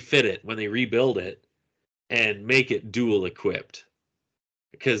they refit it, when they rebuild it and make it dual equipped.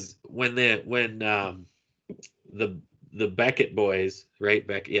 Because when the Beckett boys, right?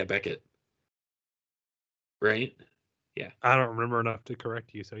 Beckett. Right? Yeah. I don't remember enough to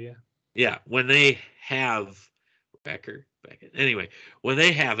correct you, so yeah. Yeah, when they have Beckett. Anyway, when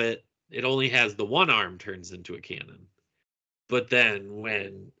they have it, it only has the one arm turns into a cannon. But then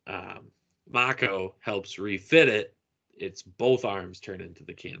when Mako helps refit it, it's both arms turn into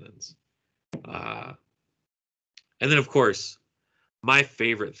the cannons. And then, of course, my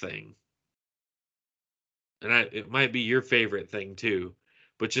favorite thing, and it might be your favorite thing too,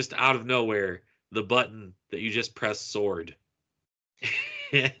 but just out of nowhere, the button that you just press sword.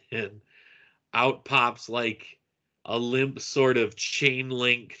 And out pops like a limp sort of chain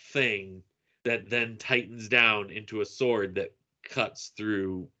link thing that then tightens down into a sword that cuts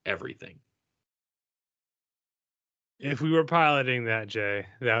through everything. If we were piloting that, Jay,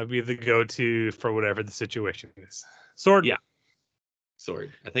 that would be the go-to for whatever the situation is. Sword. Yeah.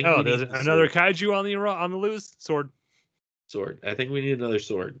 Sword. I think. Oh, there's another kaiju on the loose. Sword. Sword. I think we need another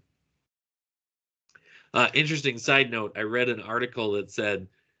sword. Interesting side note. I read an article that said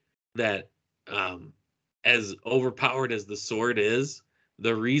that as overpowered as the sword is,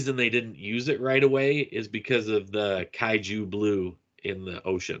 the reason they didn't use it right away is because of the kaiju blue in the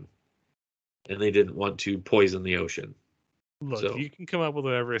ocean. And they didn't want to poison the ocean. Look, So- you can come up with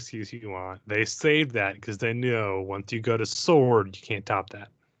whatever excuse you want. They saved that because they know once you go to sword, you can't top that.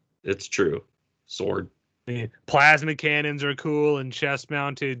 It's true. Sword. Yeah. Plasma cannons are cool and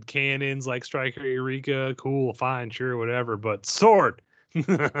chest-mounted cannons like Striker Eureka, cool, fine, sure, whatever. But sword,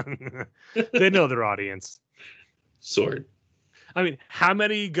 they know their audience. Sword. I mean, how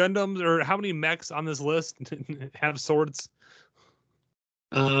many Gundams or how many mechs on this list have swords?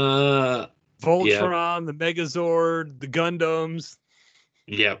 Voltron, the Megazord, the Gundams.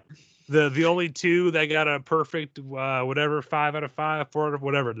 Yep. The only two that got a perfect whatever 5 out of 5, 4 out of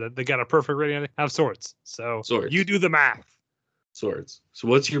whatever that they got a perfect rating have swords. So Swords. you do the math. Swords. So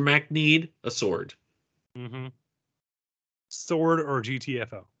what's your mech need? A sword. Mm-hmm. Sword or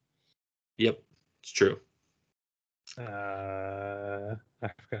GTFO. Yep. It's true. I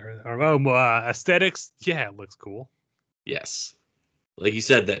forgot. Aesthetics. Yeah, it looks cool. Yes. Like you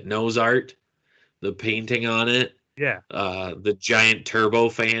said, that nose art, the painting on it, Yeah. the giant turbo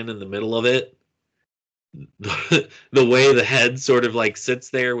fan in the middle of it, the way the head sort of like sits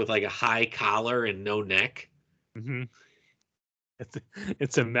there with like a high collar and no neck. Mm-hmm.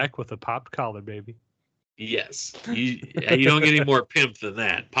 It's a mech with a popped collar, baby. Yes. You don't get any more pimp than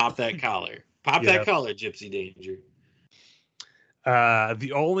that. Pop that collar. Pop that collar, Gypsy Danger.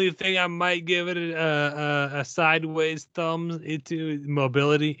 The only thing I might give it a sideways thumbs into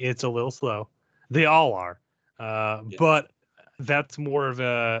mobility, it's a little slow. They all are. But that's more of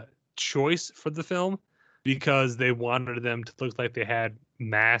a choice for the film because they wanted them to look like they had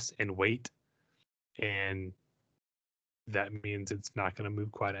mass and weight. And that means it's not going to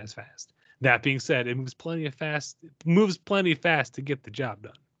move quite as fast. That being said, it moves plenty fast to get the job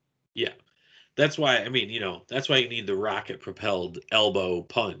done. Yeah. That's why, I mean, that's why you need the rocket-propelled elbow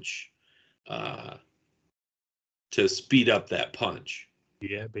punch to speed up that punch.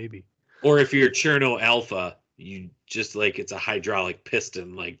 Yeah, baby. Or if you're Cherno Alpha, you just like it's a hydraulic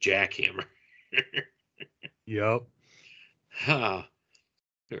piston like Jackhammer. Yup.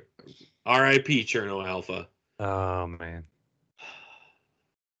 R.I.P. Cherno Alpha. Oh, man.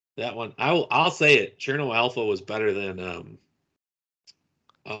 That one, I'll say it. Cherno Alpha was better than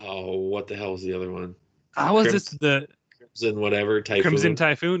what the hell was the other one? I was just the Crimson whatever Typhoon. Crimson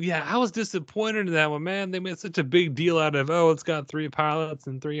Typhoon. Yeah, I was disappointed in that one, man. They made such a big deal out of it's got 3 pilots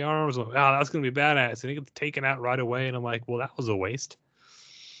and 3 arms. Oh, that's gonna be badass. And it gets taken out right away. And I'm like, well, that was a waste.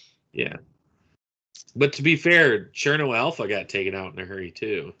 Yeah. But to be fair, Cherno Alpha got taken out in a hurry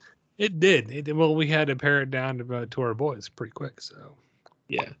too. It did. Well, we had to pare it down to our boys pretty quick. So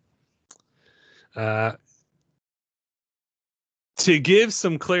yeah. To give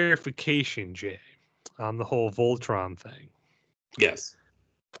some clarification, Jay, on the whole Voltron thing. Yes.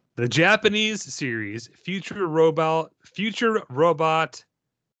 The Japanese series Future Robot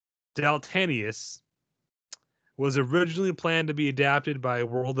Daltanius was originally planned to be adapted by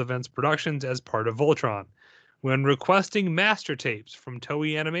World Events Productions as part of Voltron. When requesting master tapes from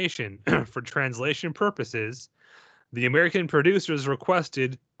Toei Animation for translation purposes, the American producers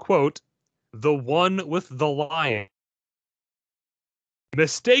requested, quote, "The One with the Lion."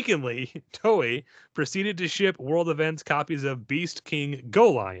 Mistakenly, Toei proceeded to ship World Events copies of Beast King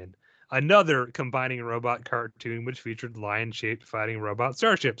Go Lion, another combining robot cartoon which featured lion-shaped fighting robot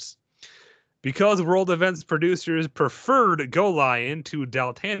starships. Because World Events producers preferred Go Lion to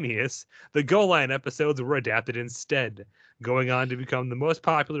Daltanius, the Go Lion episodes were adapted instead, going on to become the most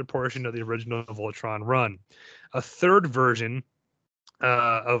popular portion of the original Voltron run. A third version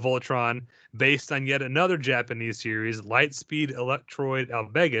of Voltron, based on yet another Japanese series, Lightspeed Electroid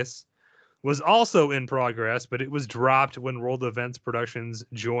Albegus, was also in progress, but it was dropped when World Events Productions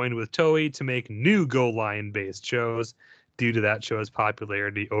joined with Toei to make new Go Lion-based shows due to that show's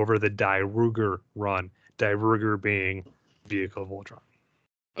popularity over the Die Ruger run. Die Ruger being Vehicle Voltron.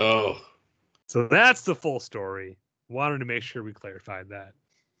 Oh. So that's the full story. Wanted to make sure we clarified that.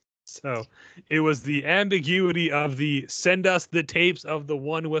 So it was the ambiguity of the send us the tapes of the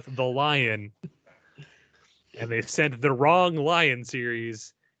one with the lion. And they sent the wrong lion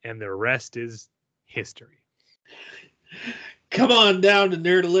series, and the rest is history. Come on down to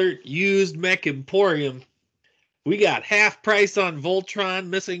Nerd Alert Used Mech Emporium. We got half price on Voltron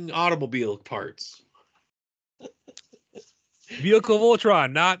missing automobile parts. Vehicle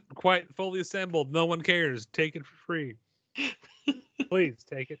Voltron, not quite fully assembled. No one cares. Take it for free. Please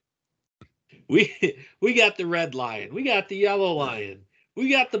take it. We got the red lion. We got the yellow lion. We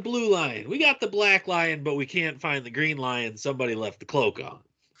got the blue lion. We got the black lion, but we can't find the green lion. Somebody left the cloak on.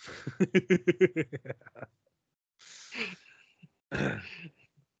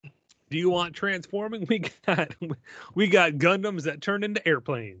 Do you want transforming? We got Gundams that turn into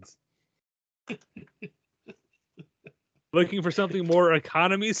airplanes. Looking for something more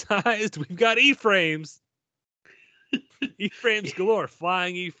economy-sized? We've got E-frames. E-frames galore.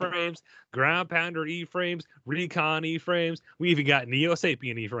 Flying E-frames, ground pounder E-frames, recon E-frames. We even got Neo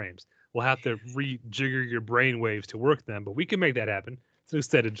Sapien E-frames. We'll have to rejigger your brain waves to work them, but we can make that happen. It's an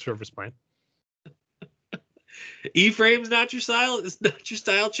extended service plan. E-frames not your style. It's not your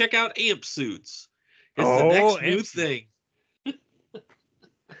style. Check out amp suits. It's the next new thing.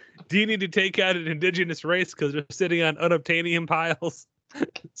 Do you need to take out an indigenous race because they're sitting on unobtainium piles?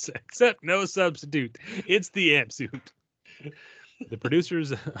 Except no substitute. It's the amp suit. The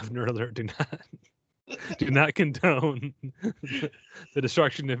producers of Nerd Alert do not condone the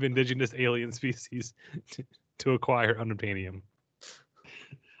destruction of indigenous alien species to acquire unobtainium.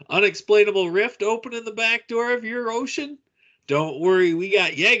 Unexplainable rift open in the back door of your ocean? Don't worry, we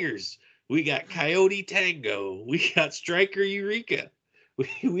got Jaegers. We got Coyote Tango. We got Striker Eureka.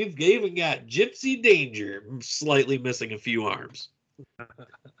 We've even got Gypsy Danger, slightly missing a few arms.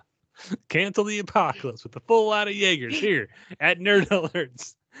 Cancel the apocalypse with a full lot of Jaegers here at Nerd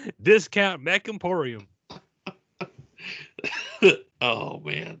Alerts. Discount Mech Emporium. Oh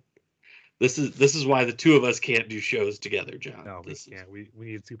man, this is why the two of us can't do shows together, John. No, we can't. We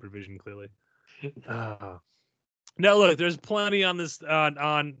need supervision clearly. Now look, there's plenty on this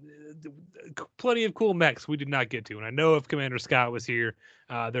on plenty of cool mechs we did not get to, and I know if Commander Scott was here,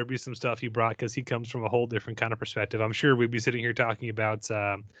 there'd be some stuff he brought because he comes from a whole different kind of perspective. I'm sure we'd be sitting here talking about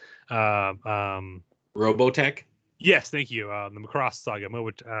Robotech. Yes, thank you. The Macross Saga,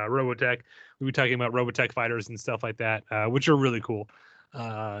 Robotech. We were talking about Robotech fighters and stuff like that, which are really cool.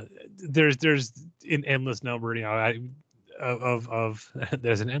 There's an endless number,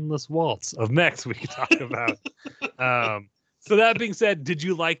 there's an endless waltz of mechs we could talk about. So that being said, did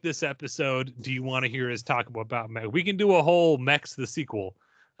you like this episode? Do you want to hear us talk about mech? We can do a whole Mechs the sequel.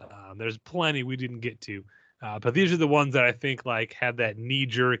 There's plenty we didn't get to, but these are the ones that I think like have that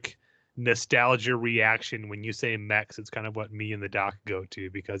knee-jerk nostalgia reaction when you say mechs. It's kind of what me and the doc go to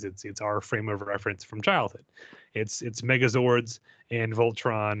because it's our frame of reference from childhood. It's Megazords and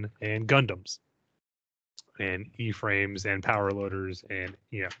Voltron and Gundams and E-frames and power loaders and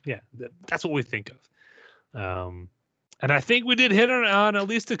that's what we think of. And I think we did hit on at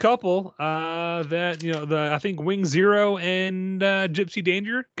least a couple that I think Wing Zero and Gypsy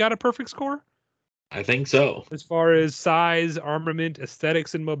Danger got a perfect score. I think so. As far as size, armament,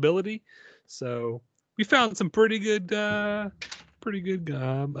 aesthetics, and mobility. So we found some pretty good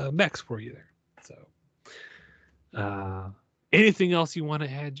mechs for you there. So anything else you want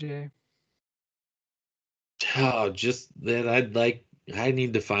to add, Jay? Oh, just that I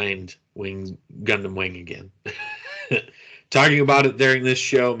need to find Gundam Wing again. Talking about it during this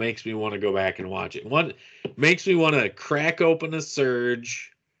show makes me want to go back and watch it. Makes me want to crack open a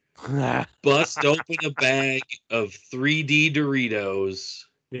Surge, bust open a bag of 3D Doritos,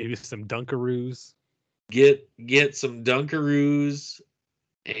 maybe some Dunkaroos. Get some Dunkaroos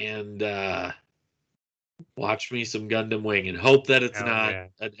and watch me some Gundam Wing and hope that it's not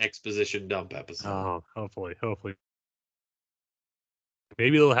an exposition dump episode. Oh, hopefully.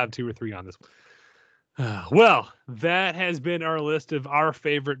 Maybe they'll have 2 or 3 on this one. Well, that has been our list of our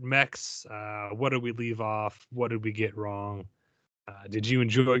favorite mechs. What did we leave off? What did we get wrong? Did you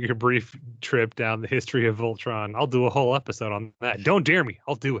enjoy your brief trip down the history of Voltron? I'll do a whole episode on that. Don't dare me.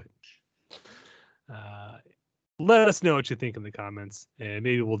 I'll do it. Let us know what you think in the comments, and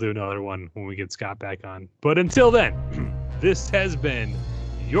maybe we'll do another one when we get Scott back on. But until then, this has been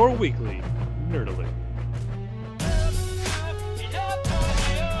your weekly Nerd Alert.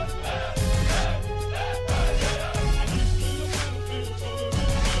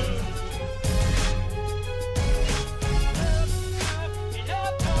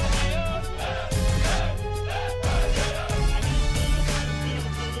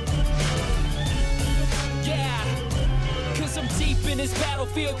 This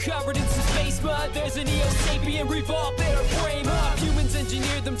battlefield covered in some space mud. There's an Neo-Sapien revolve their frame up. Humans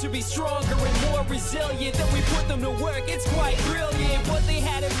engineered them to be stronger and more resilient. Then we put them to work, it's quite brilliant. But they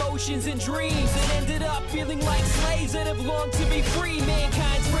had emotions and dreams and ended up feeling like slaves that have longed to be free.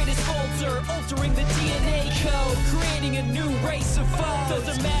 Mankind's greatest alter, altering the DNA code, creating a new race of foes.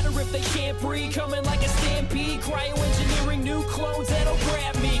 Doesn't matter if they can't breathe, coming like a stampede. Cryo-engineering new clones that'll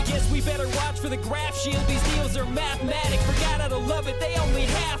grab me. Guess we better watch for the graph shield. These deals are mathematic, forgot how to love it, they only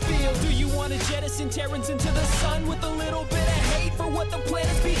half feel. Do you want to jettison Terrans into the sun with a little bit of hate for what the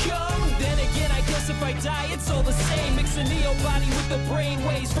planet's become? Then again, I guess if I die, it's all the same. Mix a Neo body with the brain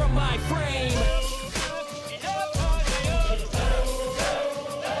waves from my brain.